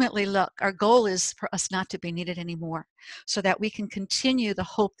 Ultimately, look, our goal is for us not to be needed anymore, so that we can continue the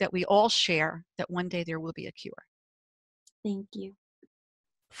hope that we all share that one day there will be a cure. Thank you.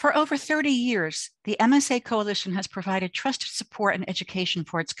 For over 30 years, the MSA Coalition has provided trusted support and education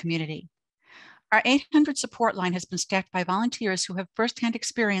for its community. Our 800 support line has been staffed by volunteers who have firsthand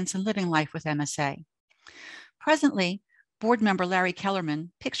experience in living life with MSA. Presently, board member Larry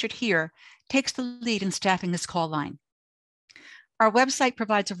Kellerman, pictured here, takes the lead in staffing this call line. Our website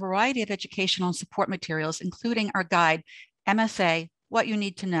provides a variety of educational and support materials, including our guide, MSA, What You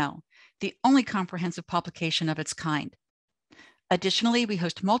Need to Know, the only comprehensive publication of its kind. Additionally, we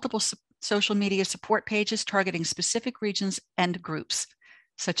host multiple social media support pages targeting specific regions and groups,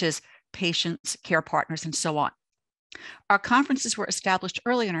 such as patients, care partners, and so on. Our conferences were established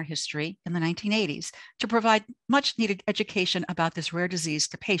early in our history, in the 1980s, to provide much needed education about this rare disease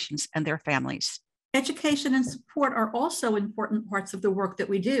to patients and their families. Education and support are also important parts of the work that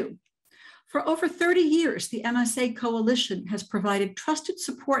we do. For over 30 years, the MSA Coalition has provided trusted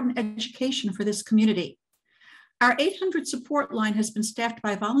support and education for this community. Our 800 support line has been staffed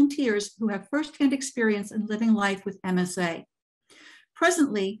by volunteers who have firsthand experience in living life with MSA.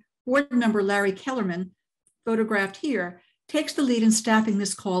 Presently, board member Larry Kellerman, photographed here, takes the lead in staffing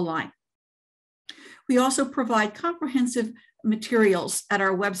this call line. We also provide comprehensive materials at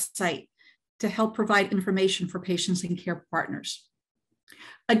our website to help provide information for patients and care partners.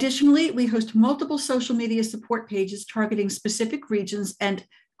 Additionally, we host multiple social media support pages targeting specific regions and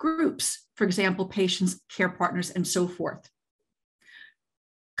groups, for example, patients, care partners, and so forth.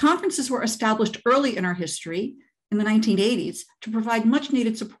 Conferences were established early in our history, in the 1980s, to provide much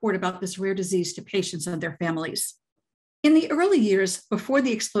needed support about this rare disease to patients and their families. In the early years, before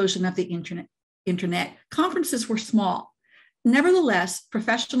the explosion of the internet, conferences were small. Nevertheless,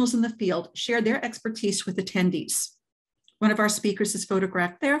 professionals in the field shared their expertise with attendees. One of our speakers is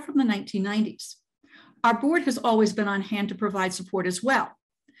photographed there from the 1990s. Our board has always been on hand to provide support as well,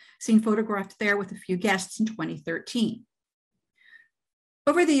 seen photographed there with a few guests in 2013.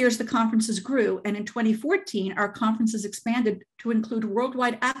 Over the years, the conferences grew, and in 2014, our conferences expanded to include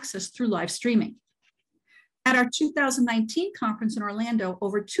worldwide access through live streaming. At our 2019 conference in Orlando,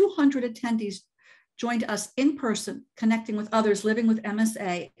 over 200 attendees joined us in person, connecting with others living with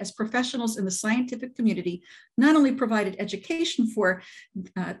MSA as professionals in the scientific community not only provided education for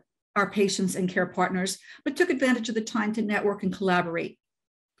our patients and care partners, but took advantage of the time to network and collaborate.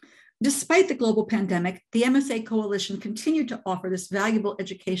 Despite the global pandemic, the MSA Coalition continued to offer this valuable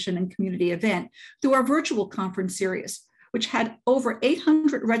education and community event through our virtual conference series, which had over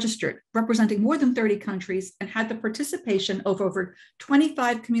 800 registered, representing more than 30 countries, and had the participation of over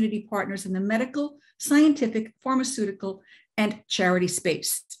 25 community partners in the medical, scientific, pharmaceutical, and charity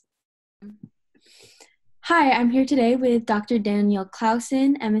space. Hi, I'm here today with Dr. Danielle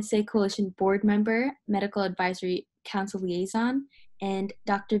Clausen, MSA Coalition Board Member, Medical Advisory Council Liaison, and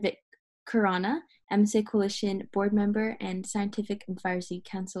Dr. Vic Khurana, MSA Coalition Board Member and Scientific Advisory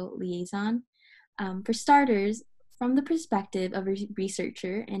Council Liaison. For starters, from the perspective of a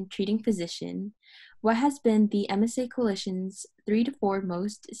researcher and treating physician, what has been the MSA Coalition's 3 to 4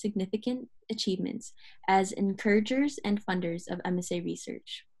 most significant achievements as encouragers and funders of MSA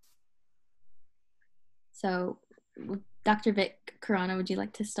research? So, Dr. Vic Khurana, would you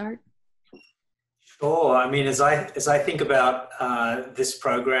like to start? Sure. I mean, as I think about this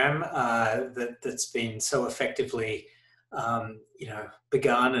program that's been so effectively,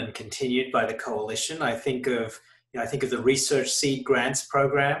 begun and continued by the coalition, I think of the Research Seed Grants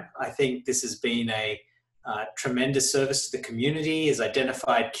program. I think this has been a tremendous service to the community, has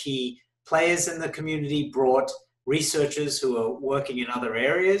identified key players in the community, brought researchers who are working in other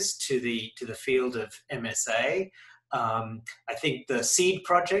areas to the field of MSA. I think the seed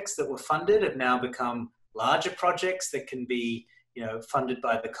projects that were funded have now become larger projects that can be, funded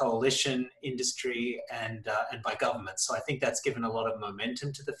by the coalition, industry, and by government. So I think that's given a lot of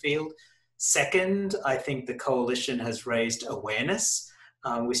momentum to the field. Second, I think the coalition has raised awareness.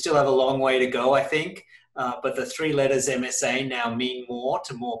 We still have a long way to go, I think, but the 3 letters MSA now mean more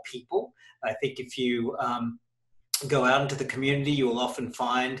to more people. I think if you go out into the community, you will often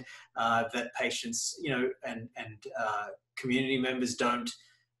find that patients, and community members don't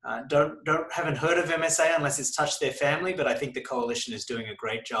haven't heard of MSA unless it's touched their family, but I think the coalition is doing a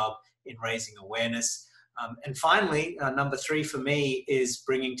great job in raising awareness. And finally, number 3 for me is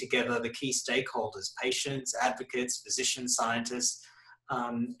bringing together the key stakeholders, patients, advocates, physicians, scientists,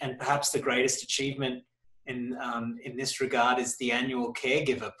 and perhaps the greatest achievement in this regard is the annual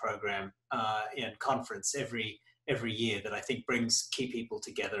caregiver program and conference every year that I think brings key people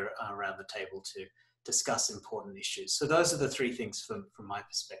together around the table to discuss important issues. So those are the 3 things from my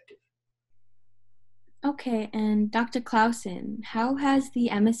perspective. Okay, and Dr. Clausen, how has the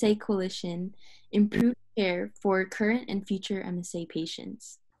MSA Coalition improved care for current and future MSA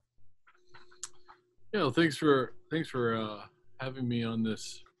patients? Yeah, well, thanks for having me on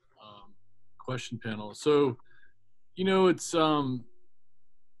this question panel. So, you know, it's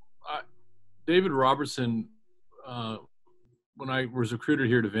David Robertson. When I was recruited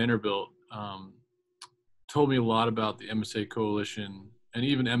here to Vanderbilt, told me a lot about the MSA Coalition and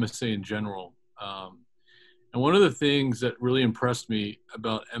even MSA in general. And one of the things that really impressed me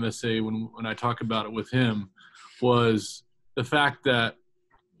about MSA when I talk about it with him was the fact that,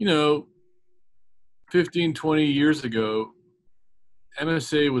 you know, 15, 20 years ago,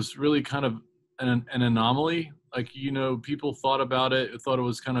 MSA was really kind of an anomaly. Like, you know, people thought about it, thought it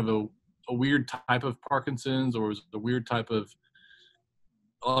was kind of a weird type of Parkinson's, or was a weird type of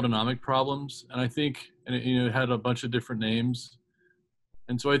autonomic problems. And I think, and it, you know, it had a bunch of different names.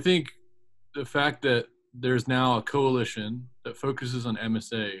 And so I think the fact that there's now a coalition that focuses on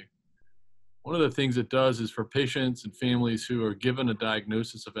MSA, one of the things it does is for patients and families who are given a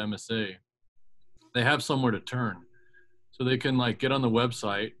diagnosis of MSA, they have somewhere to turn. So they can like get on the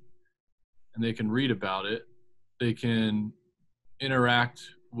website and they can read about it. They can interact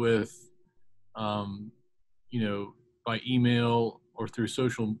with, you know, by email or through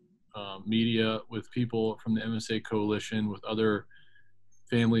social media with people from the MSA Coalition, with other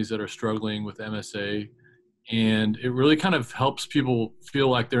families that are struggling with MSA. And it really kind of helps people feel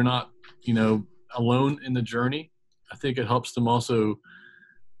like they're not, you know, alone in the journey. I think it helps them also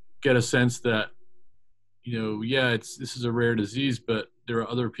get a sense that, you know, yeah, this is a rare disease, but there are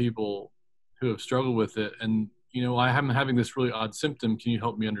other people who have struggled with it. And, you know, I am having this really odd symptom. Can you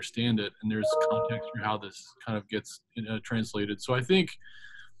help me understand it? And there's context for how this kind of gets translated. So I think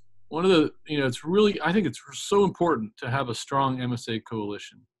one of the, you know, I think it's so important to have a strong MSA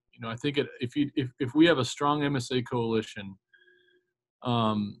coalition. You know, I think if we have a strong MSA coalition,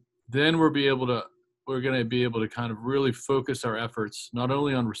 then we're going to be able to kind of really focus our efforts, not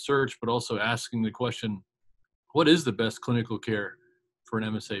only on research, but also asking the question, what is the best clinical care for an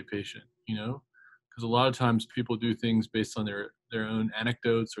MSA patient? You know, because a lot of times people do things based on their own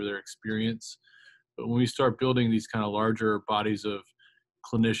anecdotes or their experience. But when we start building these kind of larger bodies of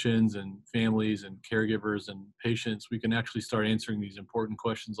clinicians and families and caregivers and patients, we can actually start answering these important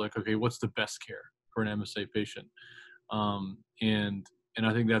questions like, okay, what's the best care for an MSA patient? And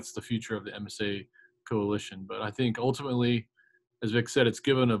I think that's the future of the MSA Coalition. But I think ultimately, as Vic said, it's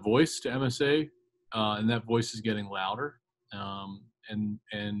given a voice to MSA, and that voice is getting louder, and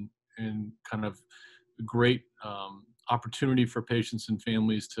kind of a great opportunity for patients and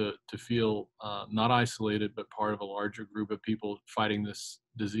families to feel not isolated, but part of a larger group of people fighting this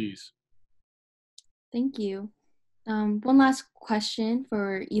disease. Thank you. One last question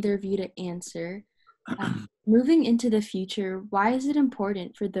for either of you to answer. Moving into the future, why is it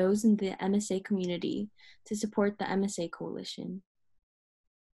important for those in the MSA community to support the MSA Coalition?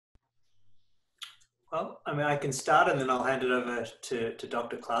 Well, I mean, I can start and then I'll hand it over to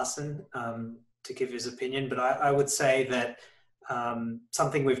Dr. Clausen to give his opinion. But I would say that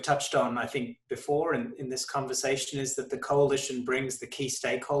something we've touched on, I think, before in this conversation is that the coalition brings the key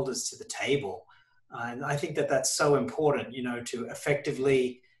stakeholders to the table. And I think that that's so important, you know, to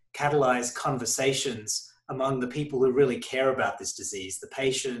effectively catalyze conversations among the people who really care about this disease, the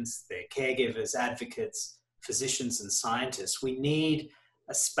patients, their caregivers, advocates, physicians, and scientists. We need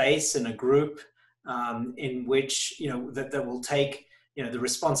a space and a group in which, you know, that will take, you know, the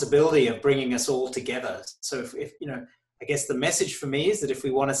responsibility of bringing us all together. So if you know, I guess the message for me is that if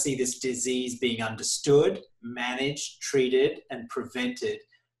we want to see this disease being understood, managed, treated, and prevented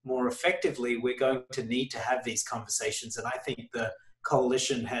more effectively, we're going to need to have these conversations. And I think the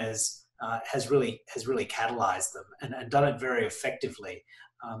coalition has really catalyzed them and done it very effectively.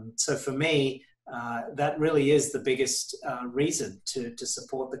 So for me, that really is the biggest reason to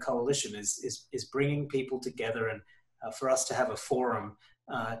support the coalition is bringing people together and for us to have a forum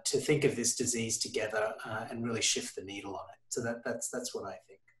to think of this disease together and really shift the needle on it. So that's what I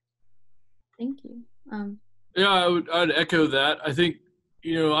think. Thank you. Yeah, I'd echo that. I think,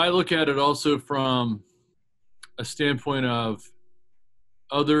 you know, I look at it also from a standpoint of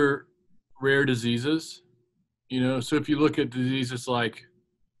other rare diseases, so if you look at diseases like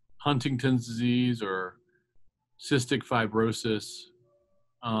Huntington's disease or cystic fibrosis,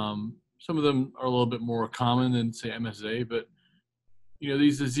 some of them are a little bit more common than, say, MSA, but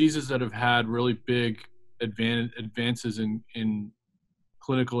these diseases that have had really big advances in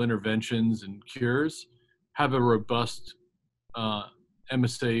clinical interventions and cures have a robust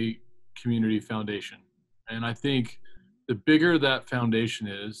MSA community foundation. And I think the bigger that foundation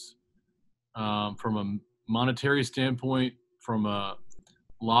is, from a monetary standpoint, from a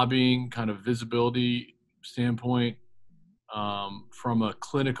lobbying kind of visibility standpoint, from a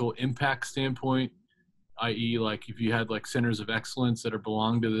clinical impact standpoint, i.e. like if you had like centers of excellence that are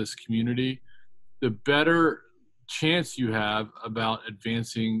belong to this community, the better chance you have about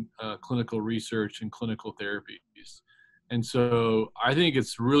advancing clinical research and clinical therapies. And so I think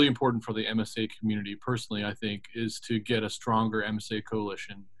it's really important for the MSA community, personally, I think, is to get a stronger MSA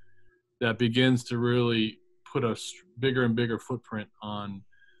coalition that begins to really put a bigger and bigger footprint on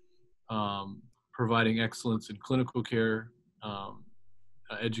providing excellence in clinical care,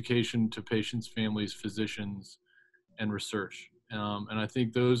 education to patients, families, physicians, and research. And I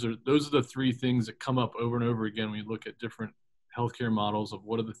think those are the three things that come up over and over again when you look at different healthcare models of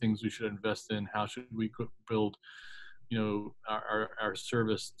what are the things we should invest in, how should we build, our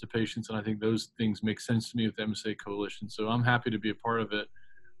service to patients. And I think those things make sense to me with the MSA Coalition. So I'm happy to be a part of it.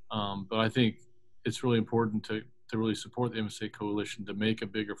 But I think it's really important to really support the MSA Coalition to make a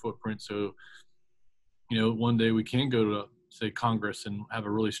bigger footprint. So, one day we can go to, say, Congress and have a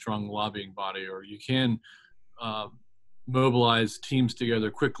really strong lobbying body, or you can mobilize teams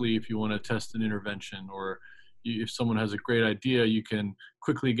together quickly if you want to test an intervention, or if someone has a great idea, you can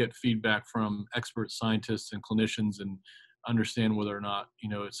quickly get feedback from expert scientists and clinicians and understand whether or not,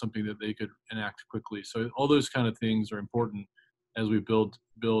 it's something that they could enact quickly. So all those kind of things are important as we build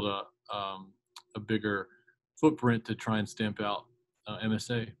a bigger footprint to try and stamp out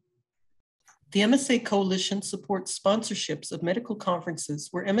MSA. The MSA Coalition supports sponsorships of medical conferences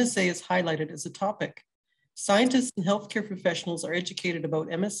where MSA is highlighted as a topic. Scientists and healthcare professionals are educated about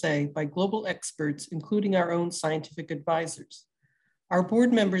MSA by global experts, including our own scientific advisors. Our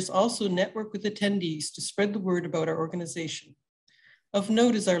board members also network with attendees to spread the word about our organization. Of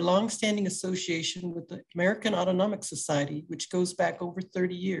note is our longstanding association with the American Autonomic Society, which goes back over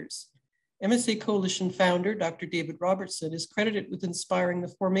 30 years. MSA Coalition founder, Dr. David Robertson, is credited with inspiring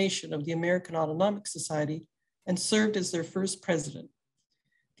the formation of the American Autonomic Society and served as their first president.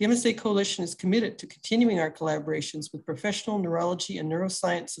 The MSA Coalition is committed to continuing our collaborations with professional neurology and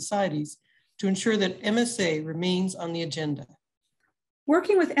neuroscience societies to ensure that MSA remains on the agenda.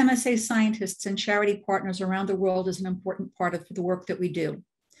 Working with MSA scientists and charity partners around the world is an important part of the work that we do.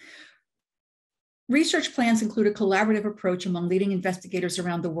 Research plans include a collaborative approach among leading investigators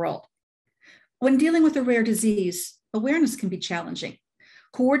around the world. When dealing with a rare disease, awareness can be challenging.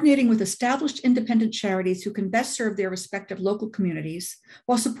 Coordinating with established independent charities who can best serve their respective local communities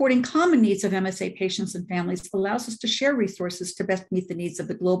while supporting common needs of MSA patients and families allows us to share resources to best meet the needs of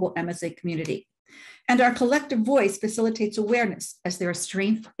the global MSA community. And our collective voice facilitates awareness as there is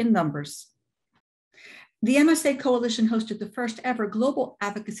strength in numbers. The MSA Coalition hosted the first ever Global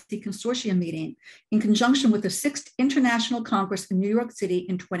Advocacy Consortium meeting in conjunction with the 6th International Congress in New York City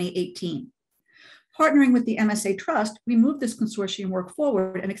in 2018. Partnering with the MSA Trust, we moved this consortium work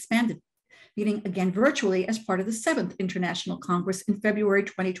forward and expanded, meeting again virtually as part of the 7th International Congress in February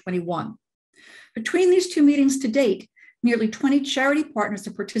 2021. Between these two meetings to date, nearly 20 charity partners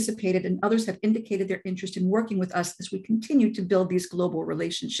have participated and others have indicated their interest in working with us as we continue to build these global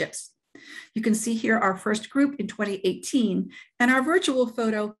relationships. You can see here our first group in 2018 and our virtual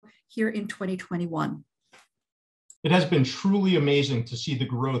photo here in 2021. It has been truly amazing to see the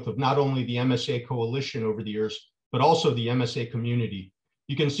growth of not only the MSA Coalition over the years, but also the MSA community.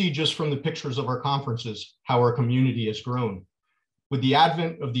 You can see just from the pictures of our conferences how our community has grown. With the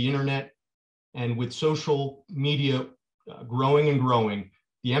advent of the internet and with social media growing and growing,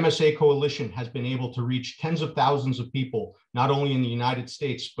 the MSA Coalition has been able to reach tens of thousands of people, not only in the United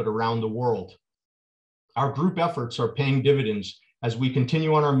States, but around the world. Our group efforts are paying dividends as we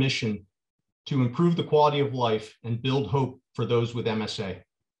continue on our mission to improve the quality of life and build hope for those with MSA.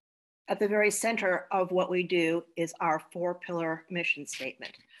 At the very center of what we do is our 4-pillar mission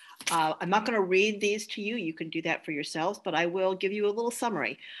statement. I'm not going to read these to you. You can do that for yourselves, but I will give you a little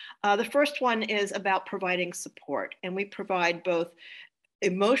summary. The first one is about providing support, and we provide both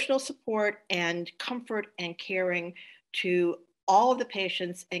emotional support and comfort and caring to all of the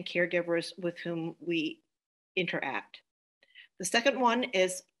patients and caregivers with whom we interact. The second one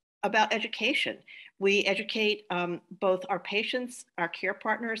is about education. We educate both our patients, our care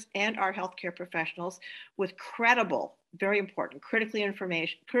partners, and our healthcare professionals with credible, very important, critically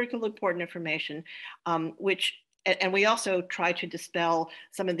important information, and we also try to dispel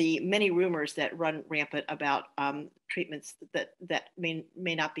some of the many rumors that run rampant about treatments that may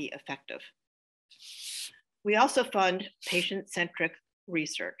not be effective. We also fund patient-centric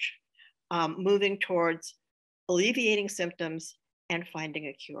research, moving towards alleviating symptoms and finding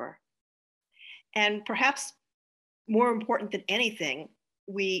a cure. And perhaps more important than anything,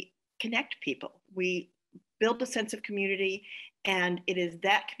 we connect people. We build a sense of community, and it is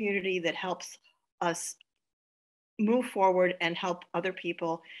that community that helps us move forward and help other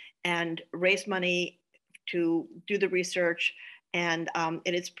people and raise money to do the research. And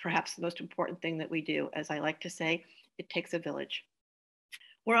it is perhaps the most important thing that we do. As I like to say, it takes a village.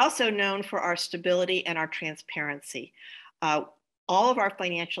 We're also known for our stability and our transparency. All of our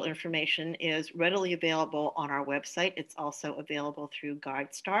financial information is readily available on our website. It's also available through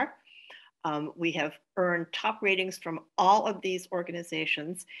GuideStar. We have earned top ratings from all of these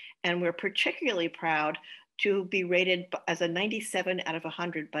organizations, and we're particularly proud to be rated as a 97 out of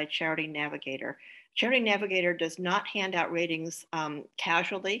 100 by Charity Navigator. Charity Navigator does not hand out ratings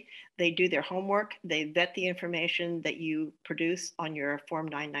casually. They do their homework. They vet the information that you produce on your Form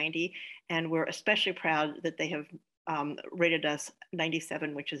 990, and we're especially proud that they have rated us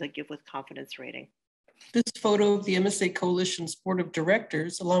 97, which is a Give with Confidence rating. This photo of the MSA Coalition's Board of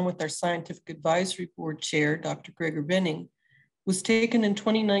Directors, along with our Scientific Advisory Board Chair, Dr. Gregor Benning, was taken in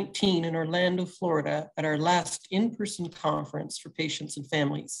 2019 in Orlando, Florida, at our last in-person conference for patients and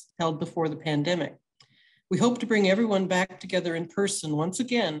families held before the pandemic. We hope to bring everyone back together in person once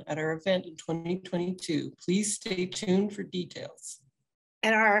again at our event in 2022. Please stay tuned for details.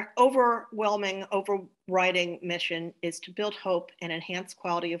 And our overriding mission is to build hope and enhance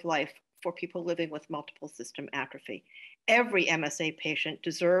quality of life for people living with multiple system atrophy. Every MSA patient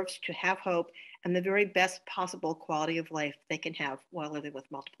deserves to have hope and the very best possible quality of life they can have while living with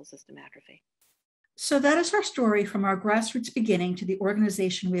multiple system atrophy. So that is our story from our grassroots beginning to the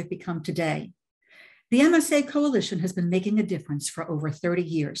organization we have become today. The MSA Coalition has been making a difference for over 30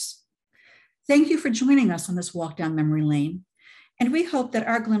 years. Thank you for joining us on this walk down memory lane, and we hope that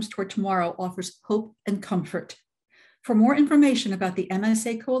our glimpse toward tomorrow offers hope and comfort. For more information about the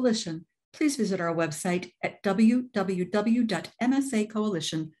MSA Coalition, please visit our website at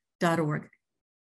www.msacoalition.org.